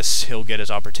attention, and I guess he'll get his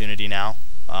opportunity now.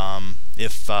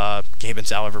 if Gabe and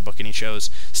Sal ever book any shows.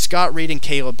 Scott Reed and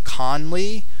Caleb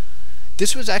Conley.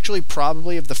 This was actually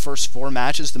probably of the first 4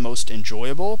 matches the most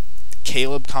enjoyable.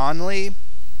 Caleb Conley,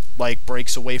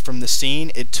 breaks away from the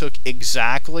scene. It took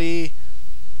exactly,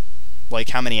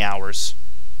 how many hours?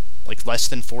 Less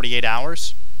than 48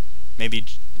 hours? Maybe,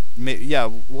 yeah,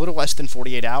 a little less than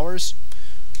 48 hours.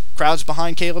 Crowd's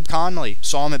behind Caleb Conley.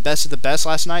 Saw him at Best of the Best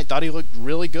last night. Thought he looked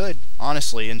really good,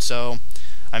 honestly. And so,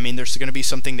 there's going to be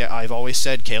something that I've always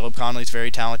said. Caleb Conley's very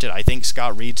talented. I think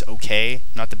Scott Reed's okay.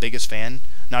 Not the biggest fan.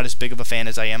 Not as big of a fan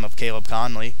as I am of Caleb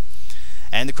Conley.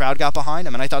 And the crowd got behind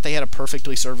him, and I thought they had a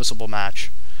perfectly serviceable match.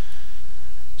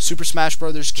 Super Smash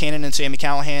Brothers, Cannon and Sami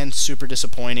Callihan, super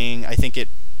disappointing. I think it,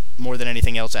 more than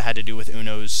anything else, it had to do with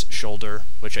Uno's shoulder,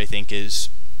 which I think is,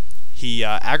 he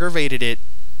aggravated it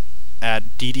at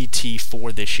DDT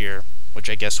 4 this year, which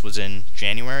I guess was in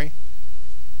January?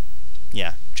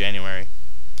 Yeah, January.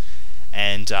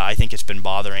 And I think it's been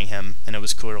bothering him, and it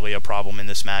was clearly a problem in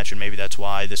this match, and maybe that's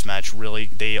why this match really,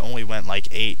 they only went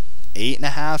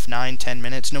 8.5, 9, 10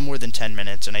 minutes, no more than 10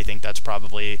 minutes, and I think that's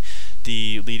probably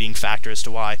the leading factor as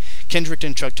to why. Kendrick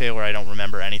and Chuck Taylor, I don't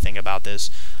remember anything about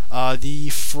this. The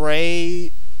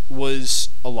fray was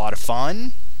a lot of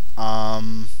fun.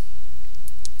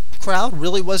 Crowd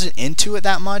really wasn't into it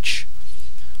that much.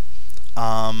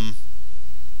 The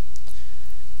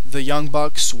Young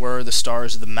Bucks were the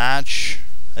stars of the match,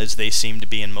 as they seem to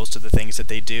be in most of the things that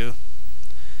they do.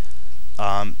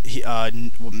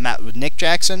 Matt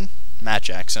Jackson,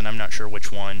 I'm not sure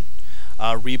which one,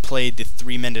 replayed the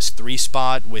 3-3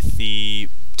 spot with the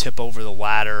tip over the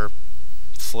ladder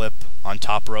flip on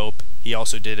top rope. He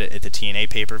also did it at the TNA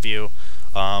pay-per-view.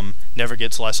 Never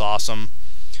gets less awesome.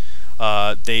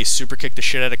 They super kicked the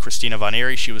shit out of Christina Von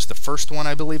Eerie. She was the first one,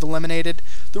 I believe, eliminated.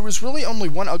 There was really only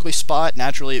one ugly spot.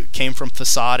 Naturally, it came from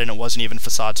Facade, and it wasn't even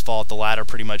Facade's fault. The ladder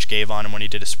pretty much gave on him when he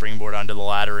did a springboard onto the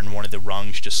ladder, and one of the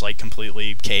rungs just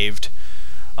completely caved.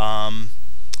 And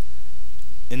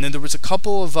then there was a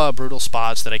couple of brutal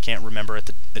spots that I can't remember at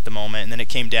the moment, and then it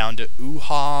came down to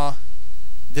Uhaa.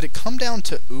 Did it come down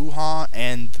to Uhaa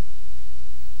and the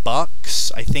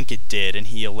Bucks? I think it did, and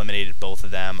he eliminated both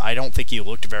of them. I don't think he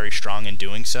looked very strong in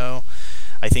doing so.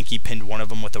 I think he pinned one of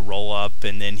them with a roll-up,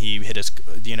 and then he hit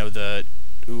the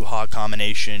Uhaa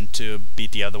combination to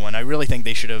beat the other one. I really think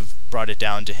they should have brought it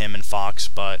down to him and Fox,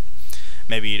 but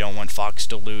maybe you don't want Fox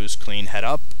to lose clean head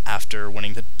up after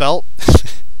winning the belt.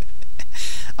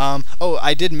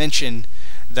 I did mention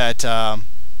that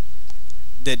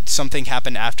that something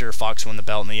happened after Fox won the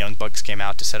belt and the Young Bucks came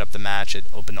out to set up the match. It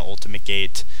opened the Ultimate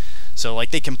Gate. So,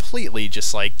 they completely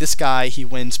just, this guy, he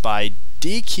wins by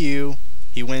DQ.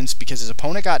 He wins because his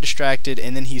opponent got distracted,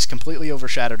 and then he's completely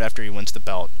overshadowed after he wins the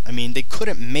belt. They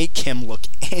couldn't make him look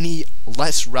any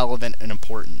less relevant and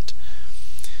important.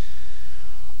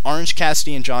 Orange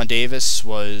Cassidy and John Davis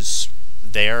was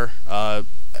there.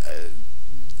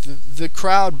 The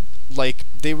crowd,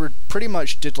 they were pretty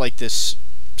much did, this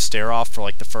stare-off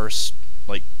for, the first,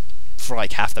 for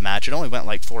half the match. It only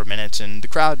went 4 minutes, and the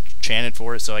crowd chanted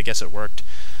for it, so I guess it worked.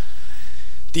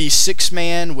 The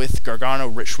 6-man with Gargano,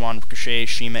 Rich Swann, Ricochet,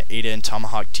 Shima, Ada, and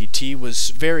Tomahawk TT was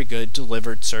very good,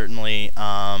 delivered certainly.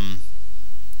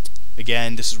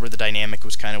 Again, this is where the dynamic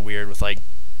was kind of weird with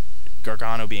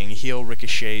Gargano being a heel,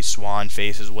 Ricochet, Swann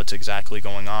faces. What's exactly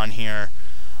going on here?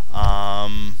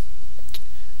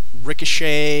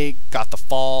 Ricochet got the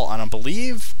fall on, I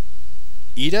believe,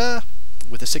 Ida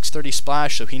with a 630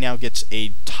 splash, so he now gets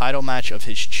a title match of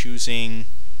his choosing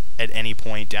at any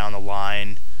point down the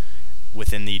line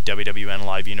within the WWN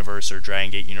Live universe or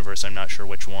Dragon Gate universe. I'm not sure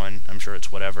which one. I'm sure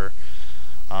it's whatever.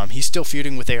 He's still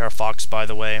feuding with AR Fox, by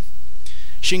the way.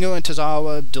 Shingo and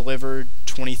Tozawa delivered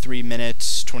 23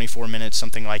 minutes, 24 minutes,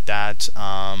 something like that.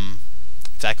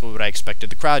 Exactly what I expected.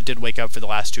 The crowd did wake up for the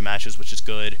last 2 matches, which is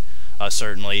good,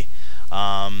 certainly.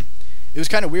 It was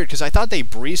kind of weird because I thought they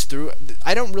breezed through.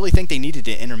 I don't really think they needed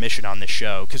an intermission on this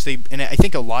show and I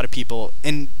think a lot of people,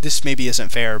 and this maybe isn't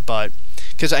fair, but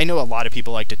because I know a lot of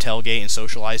people like to tailgate and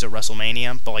socialize at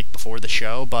WrestleMania, but before the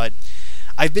show. But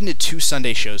I've been to 2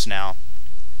 Sunday shows now,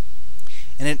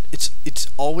 and it's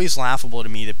always laughable to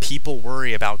me that people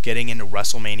worry about getting into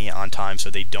WrestleMania on time, so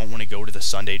they don't want to go to the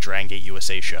Sunday Dragon Gate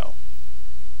USA show.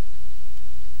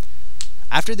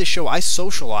 After this show, I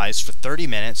socialized for 30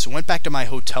 minutes, went back to my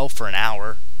hotel for an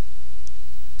hour,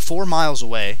 4 miles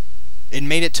away, and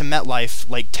made it to MetLife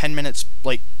 10 minutes,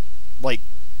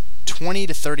 20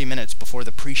 to 30 minutes before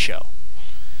the pre-show.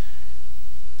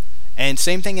 And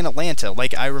same thing in Atlanta.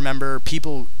 I remember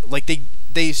people,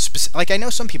 like, I know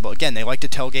some people, again, they like to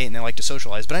tailgate and they like to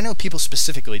socialize, but I know people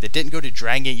specifically that didn't go to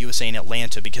Dragon Gate USA in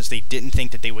Atlanta because they didn't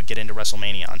think that they would get into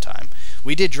WrestleMania on time.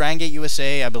 We did Dragon Gate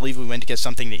USA, I believe we went to get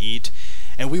something to eat,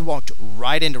 and we walked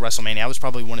right into WrestleMania. I was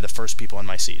probably one of the first people in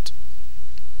my seat.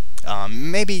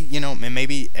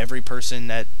 Maybe every person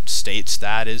that states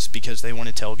that is because they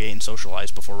want to tailgate and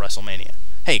socialize before WrestleMania.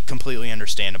 Hey, completely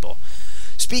understandable.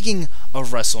 Speaking of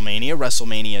WrestleMania,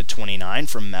 WrestleMania 29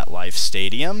 from MetLife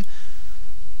Stadium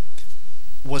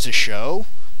was a show.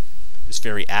 It was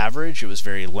very average. It was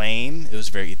very lame. It was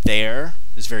very there.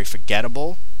 It was very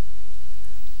forgettable.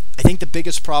 I think the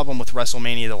biggest problem with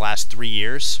WrestleMania the last 3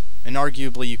 years, and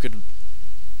arguably you could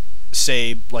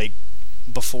say, like,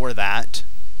 before that,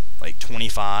 like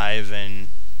 25 and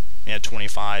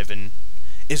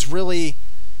is really,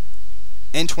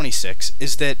 and 26,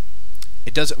 is that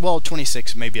it doesn't, well,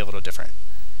 26 may be a little different.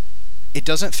 It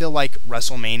doesn't feel like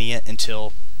WrestleMania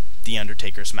until The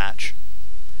Undertaker's match.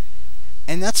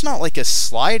 And that's not like a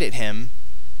slight at him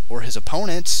or his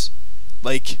opponents.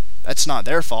 Like, that's not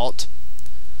their fault.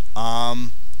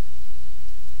 And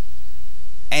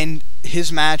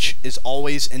his match is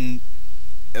always in,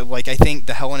 like, I think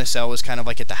the Hell in a Cell was kind of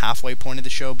like at the halfway point of the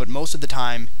show, but most of the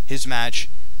time his match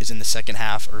is in the second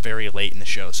half or very late in the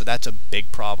show, so that's a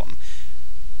big problem.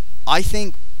 I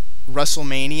think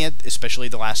WrestleMania, especially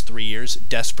the last 3 years,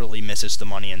 desperately misses the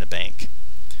Money in the Bank.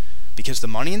 Because the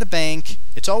Money in the Bank,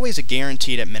 it's always a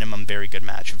guaranteed at minimum very good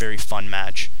match, a very fun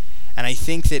match. And I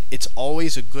think that it's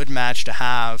always a good match to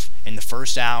have in the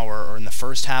first hour or in the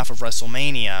first half of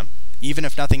WrestleMania, even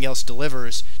if nothing else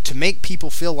delivers, to make people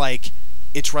feel like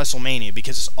it's WrestleMania,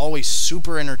 because it's always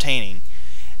super entertaining.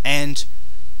 And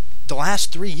the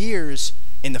last 3 years,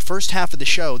 in the first half of the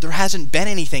show, there hasn't been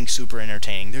anything super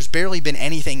entertaining. There's barely been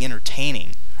anything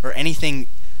entertaining or anything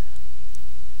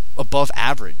above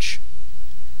average.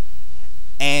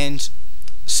 And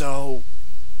so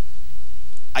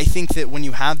I think that when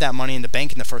you have that Money in the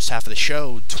Bank in the first half of the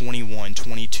show, 21,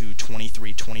 22,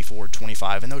 23, 24,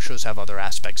 25, and those shows have other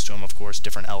aspects to them, of course,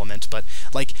 different elements, but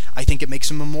like, I think it makes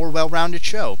them a more well-rounded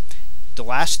show. The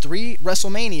last 3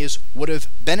 WrestleManias would have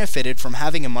benefited from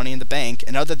having a Money in the Bank,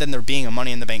 and other than there being a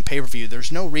Money in the Bank pay-per-view,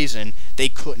 there's no reason they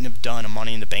couldn't have done a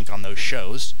Money in the Bank on those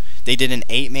shows. They did an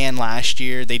 8-man last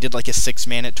year. They did like a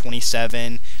 6-man at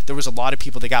 27. There was a lot of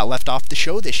people that got left off the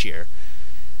show this year.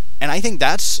 And I think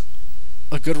that's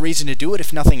a good reason to do it,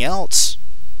 if nothing else.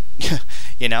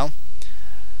 You know?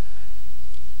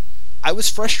 I was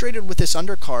frustrated with this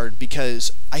undercard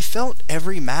because I felt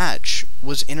every match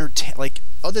was like,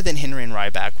 other than Henry and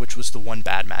Ryback, which was the one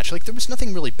bad match, like, there was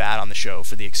nothing really bad on the show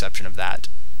for the exception of that.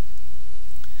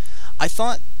 I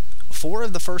thought 4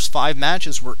 of the first 5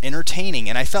 matches were entertaining,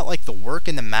 and I felt like the work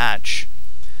in the match,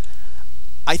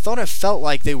 I thought it felt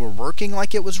like they were working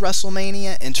like it was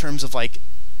WrestleMania in terms of, like,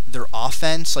 their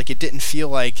offense. Like, it didn't feel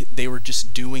like they were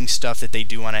just doing stuff that they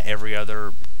do on every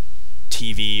other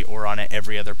TV or on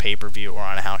every other pay-per-view or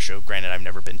on a house show. Granted, I've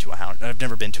never been to a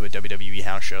WWE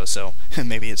house show, so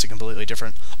maybe it's a completely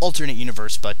different alternate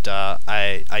universe, but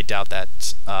I doubt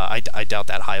that. I doubt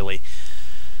that highly.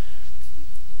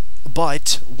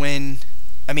 But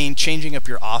changing up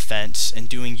your offense and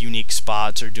doing unique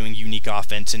spots or doing unique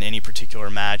offense in any particular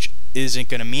match isn't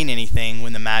going to mean anything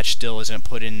when the match still isn't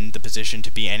put in the position to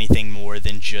be anything more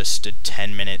than just a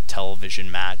 10-minute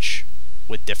television match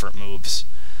with different moves.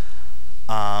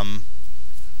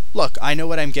 Look, I know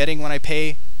what I'm getting when I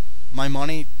pay my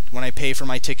money, when I pay for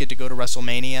my ticket to go to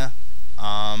WrestleMania,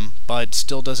 but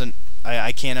still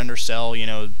I can't undersell,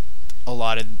 a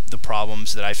lot of the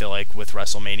problems that I feel like with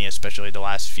WrestleMania, especially the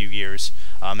last few years,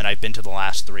 and I've been to the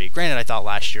last 3. Granted, I thought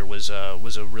last year was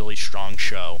a really strong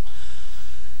show.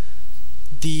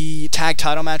 The tag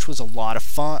title match was a lot of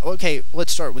fun. Okay,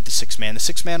 let's start with the 6-man. The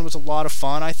 6-man was a lot of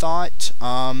fun, I thought.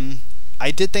 I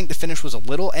did think the finish was a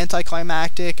little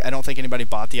anticlimactic. I don't think anybody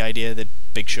bought the idea that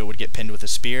Big Show would get pinned with a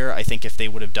spear. I think if they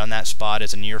would have done that spot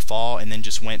as a near fall and then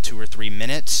just went 2 or 3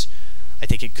 minutes, I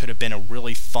think it could have been a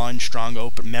really fun, strong,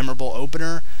 memorable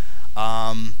opener.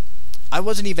 I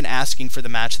wasn't even asking for the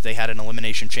match that they had in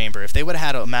Elimination Chamber. If they would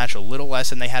have had a match a little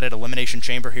less than they had at Elimination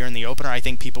Chamber here in the opener, I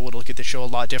think people would look at the show a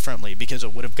lot differently because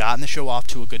it would have gotten the show off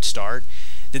to a good start.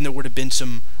 Then there would have been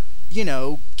some,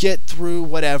 get through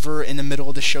whatever in the middle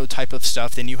of the show type of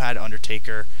stuff. Then you had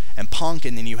Undertaker and Punk,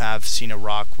 and then you have Cena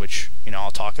Rock, which,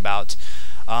 I'll talk about.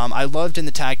 I loved in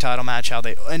the tag title match how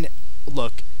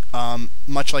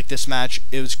much like this match,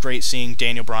 it was great seeing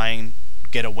Daniel Bryan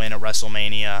get a win at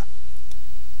WrestleMania.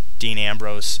 Dean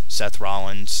Ambrose, Seth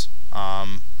Rollins,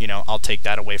 I'll take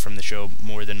that away from the show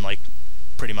more than,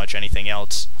 pretty much anything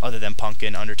else, other than Punk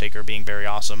and Undertaker being very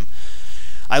awesome.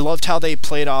 I loved how they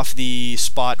played off the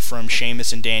spot from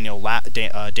Sheamus and Daniel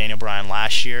Bryan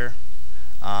last year.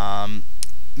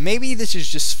 Maybe this is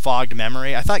just fogged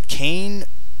memory. I thought Kane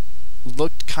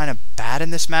looked kind of bad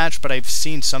in this match, but I've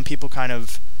seen some people kind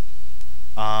of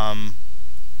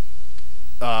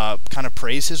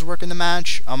praise his work in the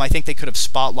match. I think they could have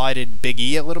spotlighted Big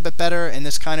E a little bit better in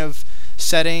this kind of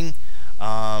setting.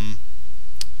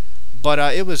 But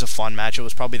it was a fun match. It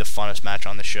was probably the funnest match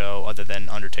on the show, other than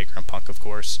Undertaker and Punk, of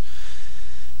course.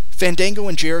 Fandango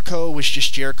and Jericho was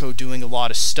just Jericho doing a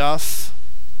lot of stuff,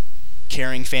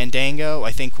 carrying Fandango.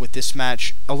 I think with this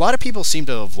match, a lot of people seem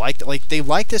to have liked it. Like, they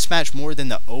liked this match more than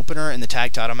the opener and the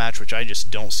tag title match, which I just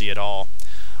don't see at all.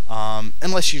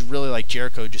 Unless you really like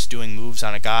Jericho just doing moves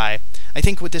on a guy. I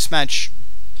think with this match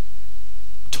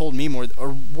told me more, or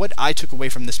what I took away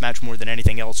from this match more than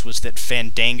anything else, was that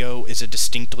Fandango is a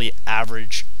distinctly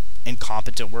average and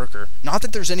competent worker. Not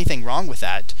that there's anything wrong with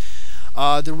that.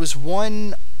 There was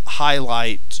one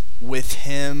highlight with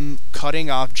him cutting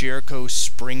off Jericho's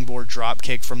springboard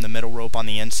dropkick from the middle rope on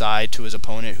the inside to his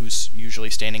opponent, who's usually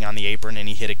standing on the apron, and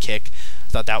he hit a kick. I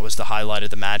thought that was the highlight of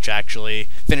the match, actually.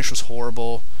 Finish was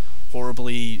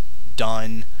horribly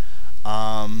done.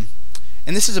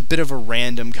 And this is a bit of a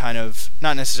random kind of,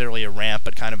 not necessarily a rant,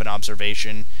 but kind of an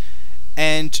observation.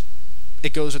 And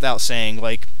it goes without saying,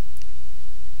 like,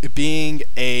 being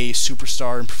a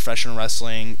superstar in professional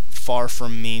wrestling far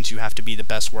from means you have to be the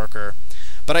best worker.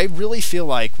 But I really feel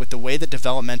like with the way that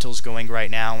developmental is going right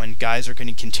now, and guys are going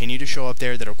to continue to show up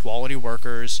there that are quality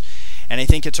workers, and I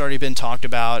think it's already been talked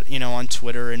about, on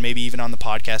Twitter and maybe even on the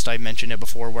podcast. I've mentioned it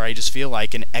before, where I just feel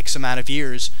like in X amount of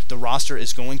years, the roster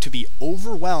is going to be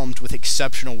overwhelmed with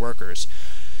exceptional workers.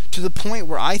 To the point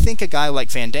where I think a guy like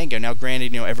Fandango, now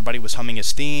granted, everybody was humming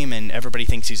his theme and everybody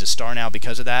thinks he's a star now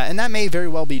because of that, and that may very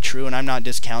well be true, and I'm not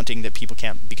discounting that people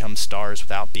can't become stars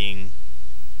without being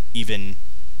even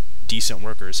decent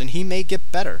workers, and he may get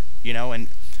better, and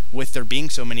with there being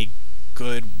so many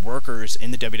good workers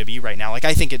in the WWE right now, like,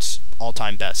 I think it's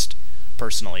all-time best,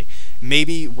 personally.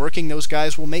 Maybe working those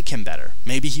guys will make him better.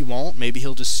 Maybe he won't. Maybe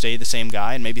he'll just stay the same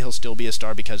guy, and maybe he'll still be a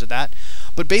star because of that.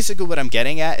 But basically what I'm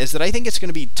getting at is that I think it's going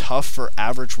to be tough for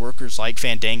average workers like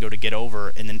Fandango to get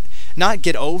over, and then not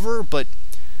get over, but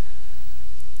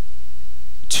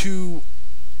to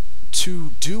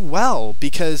do well,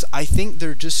 because I think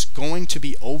they're just going to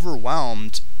be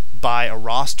overwhelmed by a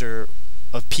roster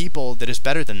of people that is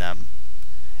better than them.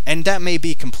 And that may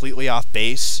be completely off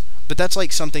base, but that's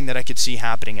like something that I could see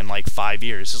happening in like 5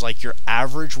 years, is like your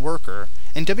average worker,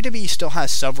 and WWE still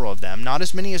has several of them, not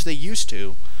as many as they used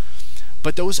to,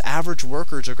 but those average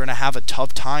workers are going to have a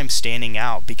tough time standing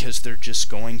out because there's just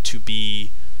going to be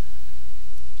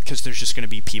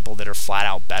people that are flat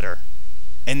out better.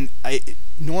 And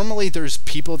normally there's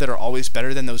people that are always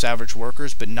better than those average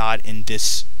workers, but not in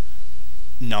this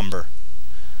number.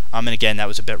 And again, that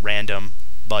was a bit random,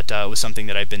 but it was something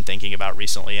that I've been thinking about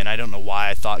recently, and I don't know why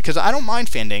I thought, because I don't mind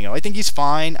Fandango. I think he's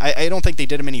fine. I don't think they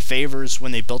did him any favors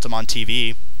when they built him on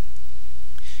TV,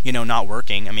 not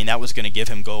working. I mean, that was going to give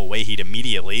him go-away heat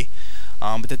immediately.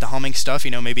 But the humming stuff,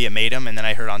 maybe it made him, and then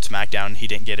I heard on SmackDown he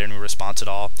didn't get any response at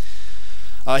all.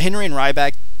 Henry and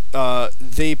Ryback,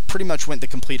 they pretty much went the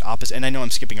complete opposite, and I know I'm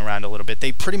skipping around a little bit.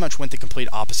 They pretty much went the complete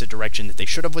opposite direction that they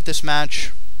should have with this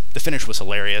match. The finish was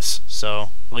hilarious,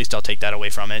 so at least I'll take that away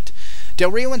from it.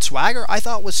 Del Rio and Swagger, I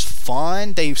thought was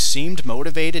fun. They seemed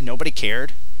motivated. Nobody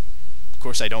cared. Of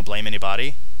course, I don't blame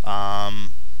anybody. I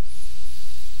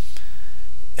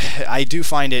do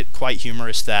find it quite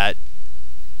humorous that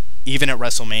even at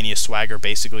WrestleMania, Swagger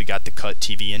basically got the cut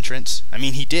TV entrance. I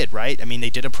mean, he did, right? I mean, they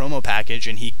did a promo package,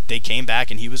 and they came back,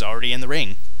 and he was already in the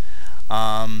ring.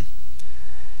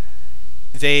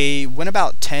 They went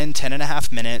about 10 and a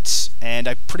half minutes, and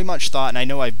I pretty much thought, and I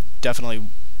know I've definitely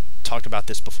talked about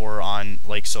this before on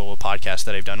like solo podcasts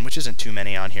that I've done, which isn't too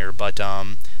many on here, but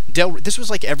this was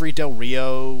like every Del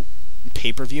Rio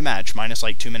pay-per-view match minus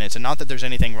like 2 minutes, and not that there's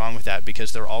anything wrong with that,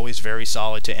 because they're always very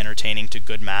solid to entertaining to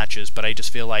good matches, but I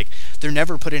just feel like they're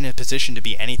never put in a position to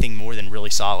be anything more than really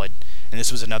solid, and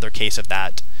this was another case of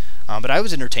that. But I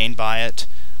was entertained by it.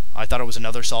 I thought it was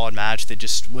another solid match that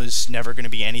just was never going to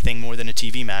be anything more than a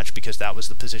TV match, because that was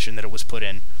the position that it was put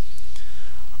in.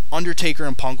 Undertaker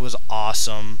and Punk was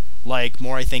awesome. Like,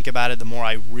 more I think about it, the more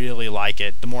I really like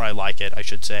it. The more I like it, I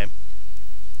should say.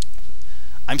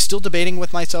 I'm still debating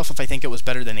with myself if I think it was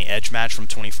better than the Edge match from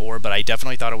 24, but I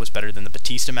definitely thought it was better than the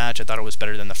Batista match. I thought it was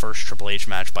better than the first Triple H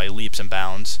match by leaps and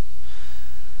bounds.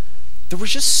 There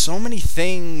was just so many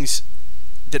things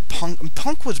that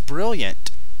Punk was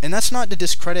brilliant. and that's not to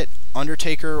discredit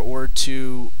Undertaker or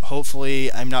to,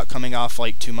 hopefully, I'm not coming off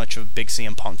like too much of a big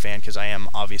CM Punk fan, because I am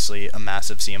obviously a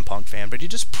massive CM Punk fan, but he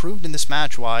just proved in this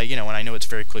match why, and I know it's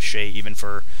very cliche even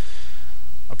for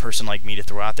a person like me to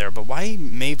throw out there, but why he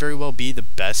may very well be the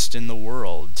best in the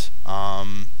world.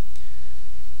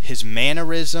 His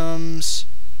mannerisms,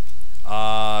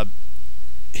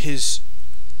 his,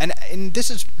 and this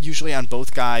is usually on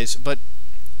both guys, but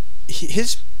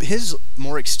his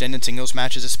more extended singles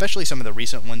matches, especially some of the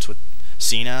recent ones with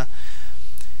Cena,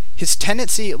 his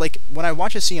tendency, like when I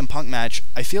watch a CM Punk match,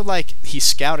 I feel like he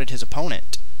scouted his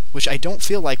opponent, which I don't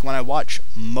feel like when I watch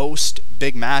most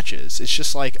big matches. It's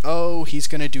just like, oh, he's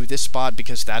going to do this spot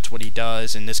because that's what he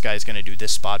does, and this guy's going to do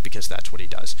this spot because that's what he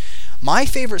does. My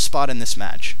favorite spot in this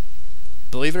match,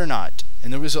 believe it or not,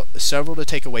 and there was several to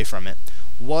take away from it,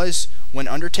 was when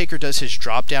Undertaker does his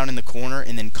drop down in the corner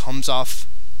and then comes off,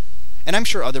 and I'm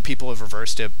sure other people have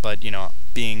reversed it, but,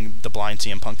 being the blind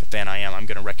CM Punk fan I am, I'm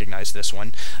going to recognize this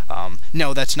one.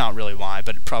 No, that's not really why,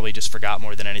 but probably just forgot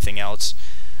more than anything else.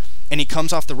 And he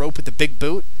comes off the rope with the big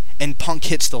boot, and Punk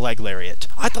hits the leg lariat.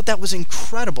 I thought that was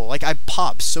incredible. Like, I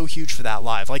popped so huge for that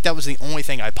live. Like, that was the only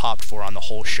thing I popped for on the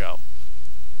whole show.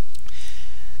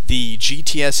 The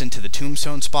GTS into the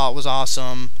tombstone spot was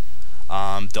awesome.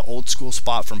 The old school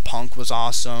spot from Punk was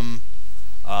awesome.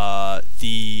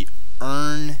 The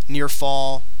urn near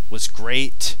fall was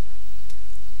great.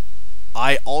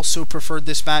 I also preferred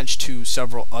this match to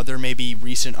several other maybe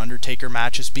recent Undertaker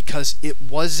matches because it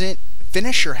wasn't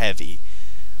finisher heavy.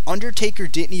 Undertaker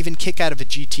didn't even kick out of a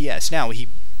GTS. Now, he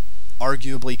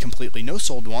arguably completely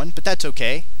no-sold one, but that's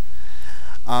okay.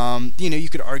 You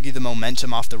could argue the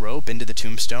momentum off the rope into the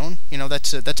tombstone.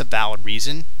 That's a valid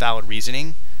reasoning.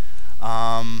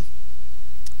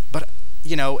 But,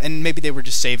 and maybe they were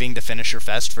just saving the finisher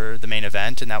fest for the main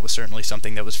event, and that was certainly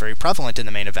something that was very prevalent in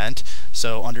the main event,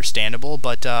 so understandable.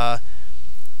 But, yeah,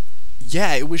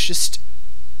 it was just...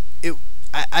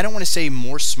 I don't want to say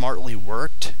more smartly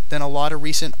worked than a lot of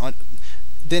recent...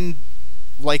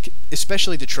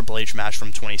 especially the Triple H match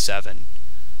from 27,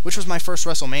 which was my first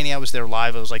WrestleMania. I was there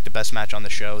live. It was, the best match on the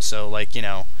show, so,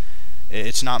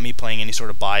 it's not me playing any sort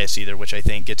of bias either, which I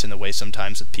think gets in the way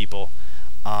sometimes with people.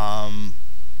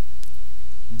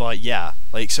 But, yeah,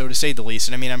 so to say the least,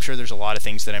 and I'm sure there's a lot of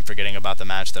things that I'm forgetting about the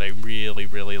match that I really,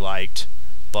 really liked.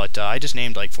 But I just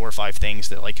named 4 or 5 things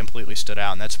that completely stood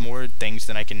out, and that's more things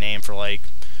than I can name for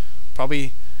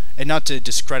probably, and not to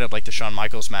discredit the Shawn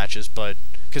Michaels matches, but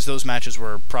because those matches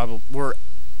were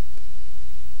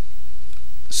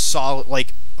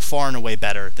solid, far and away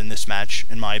better than this match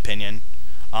in my opinion,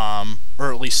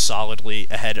 or at least solidly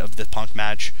ahead of the Punk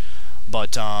match.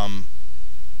 But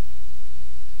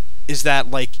is that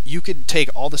you could take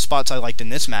all the spots I liked in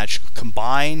this match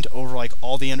combined over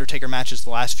all the Undertaker matches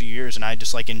the last few years, and I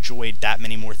just enjoyed that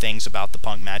many more things about the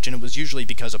Punk match, and it was usually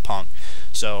because of Punk,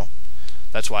 so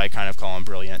that's why I kind of call him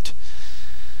brilliant.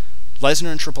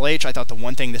 Lesnar and Triple H, I thought the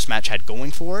one thing this match had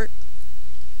going for it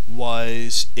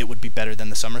was it would be better than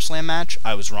the SummerSlam match.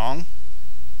 I was wrong.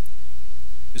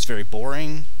 It was very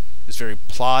boring. It was very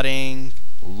plodding,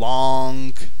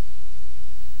 long.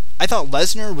 I thought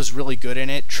Lesnar was really good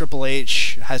in it. Triple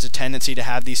H has a tendency to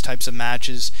have these types of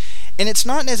matches. And it's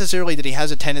not necessarily that he has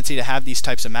a tendency to have these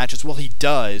types of matches. Well, he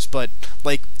does, but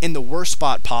in the worst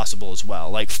spot possible as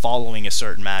well. Following a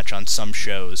certain match on some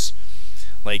shows.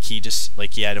 He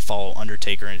had to follow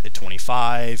Undertaker at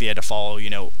 25. He had to follow,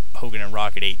 Hogan and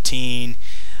Rock at 18.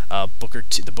 The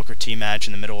Booker T match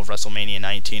in the middle of WrestleMania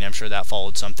 19. I'm sure that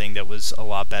followed something that was a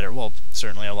lot better. Well,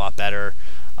 certainly a lot better.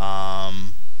 I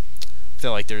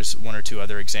feel like there's 1 or 2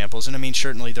 other examples, and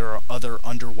certainly there are other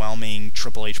underwhelming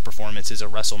Triple H performances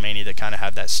at WrestleMania that kind of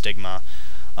have that stigma.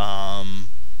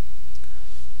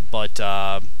 But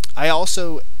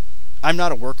I'm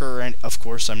not a worker, and of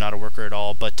course I'm not a worker at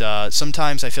all, but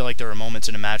sometimes I feel like there are moments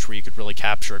in a match where you could really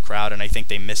capture a crowd, and I think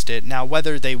they missed it. Now,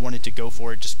 whether they wanted to go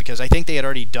for it just because I think they had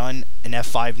already done an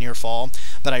F5 near fall,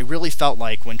 but I really felt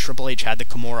like when Triple H had the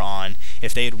Kimura on,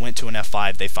 if they had went to an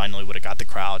F5, they finally would have got the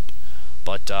crowd.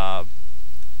 But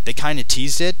they kind of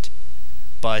teased it,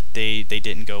 but they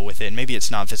didn't go with it. And maybe it's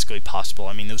not physically possible.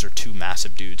 Those are 2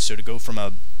 massive dudes. So to go from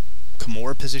a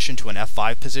Kimura position to an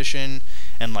F5 position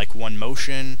and one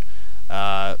motion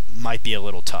might be a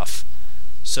little tough.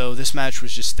 So this match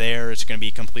was just there. It's going to be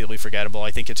completely forgettable.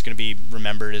 I think it's going to be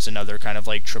remembered as another kind of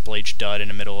Triple H dud in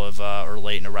the middle of or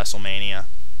late in a WrestleMania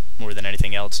more than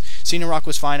anything else. Cena Rock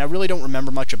was fine. I really don't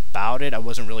remember much about it. I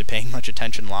wasn't really paying much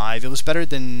attention live. It was better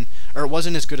than, or it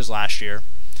wasn't as good as last year.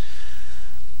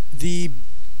 The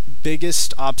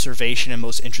biggest observation and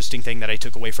most interesting thing that I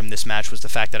took away from this match was the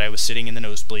fact that I was sitting in the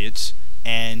nosebleeds,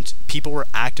 and people were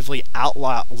actively out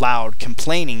loud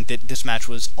complaining that this match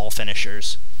was all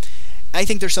finishers. I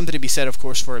think there's something to be said, of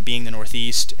course, for it being the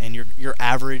Northeast, and your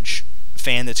average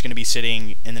fan that's going to be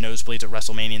sitting in the nosebleeds at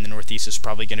WrestleMania in the Northeast is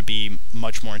probably going to be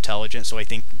much more intelligent, so I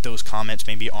think those comments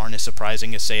maybe aren't as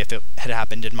surprising as, say, if it had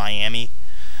happened in Miami,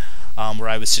 where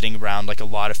I was sitting around like a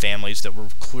lot of families that were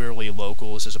clearly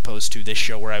locals, as opposed to this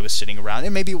show where I was sitting around,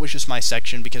 and maybe it was just my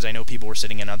section, because I know people were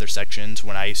sitting in other sections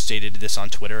when I stated this on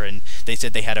Twitter, and they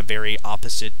said they had a very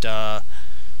opposite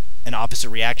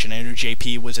reaction. I know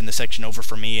JP was in the section over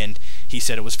for me, and he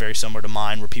said it was very similar to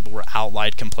mine, where people were out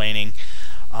loud complaining.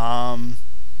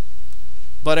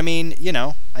 But I mean,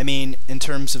 in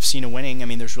terms of Cena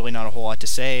winning, there's really not a whole lot to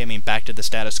say. Back to the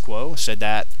status quo. Said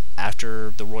that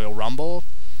after the Royal Rumble.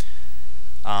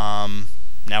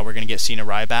 Now we're gonna get Cena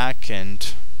Ryback,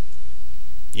 and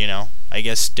I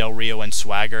guess Del Rio and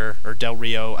Swagger, or Del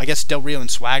Rio and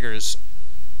Swaggers,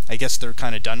 I guess they're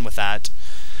kind of done with that.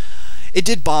 It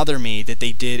did bother me that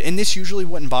they did, and this usually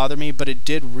wouldn't bother me, but it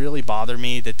did really bother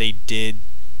me that they did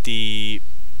the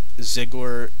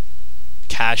Ziggler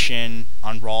cash-in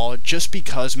on Raw just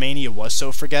because Mania was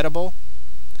so forgettable.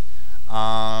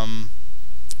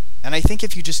 And I think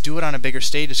if you just do it on a bigger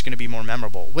stage, it's going to be more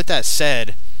memorable. With that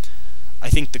said, I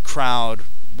think the crowd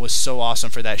was so awesome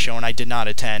for that show, and I did not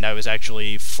attend. I was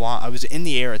actually I was in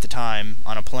the air at the time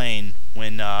on a plane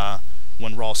when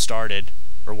Raw started,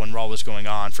 or when Raw was going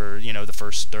on for, the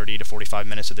first 30 to 45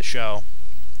 minutes of the show.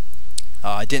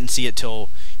 I didn't see it till,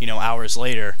 hours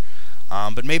later.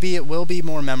 But maybe it will be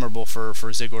more memorable for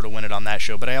Ziggler to win it on that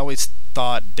show. But I always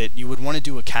thought that you would want to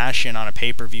do a cash-in on a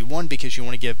pay-per-view. One, because you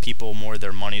want to give people more of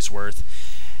their money's worth.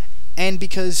 And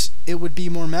because it would be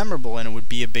more memorable and it would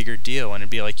be a bigger deal. And it'd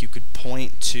be like you could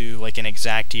point to like an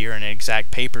exact year and an exact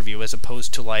pay-per-view, as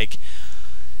opposed to like,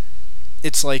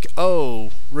 it's like,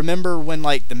 oh, remember when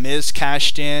like The Miz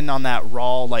cashed in on that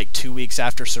Raw like 2 weeks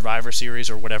after Survivor Series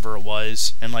or whatever it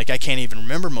was, and like I can't even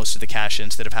remember most of the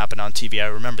cash-ins that have happened on TV. I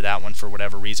remember that one for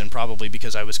whatever reason, probably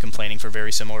because I was complaining for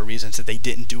very similar reasons that they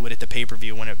didn't do it at the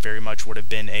pay-per-view, when it very much would have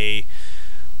been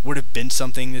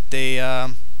something that they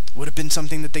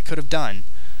could have done.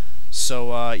 So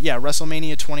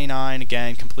WrestleMania 29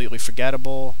 again, completely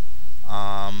forgettable.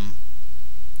 I'm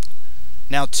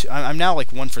now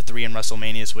like 1 for 3 in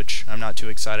WrestleManias, which I'm not too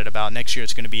excited about. Next year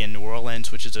it's going to be in New Orleans,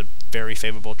 which is a very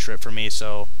favorable trip for me,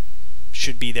 so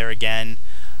should be there again.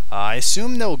 I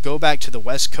assume they'll go back to the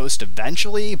West Coast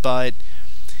eventually, but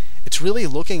it's really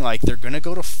looking like they're going to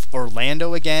go to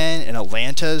Orlando again, and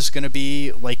Atlanta is going to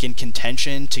be like in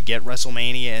contention to get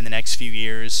WrestleMania in the next few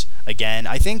years again.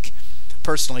 I think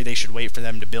personally they should wait for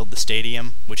them to build the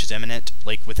stadium, which is imminent,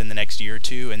 like within the next year or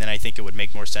two, and then I think it would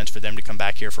make more sense for them to come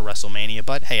back here for WrestleMania.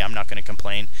 But hey, I'm not going to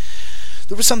complain.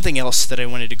 There was something else that I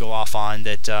wanted to go off on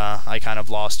that I kind of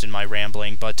lost in my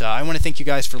rambling, but I want to thank you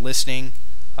guys for listening.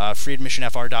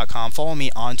 freeadmissionfr.com. Follow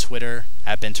me on Twitter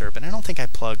at Ben Turpin. I don't think I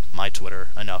plugged my Twitter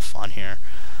enough on here,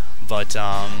 but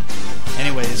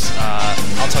anyways,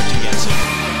 I'll talk to you again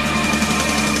soon.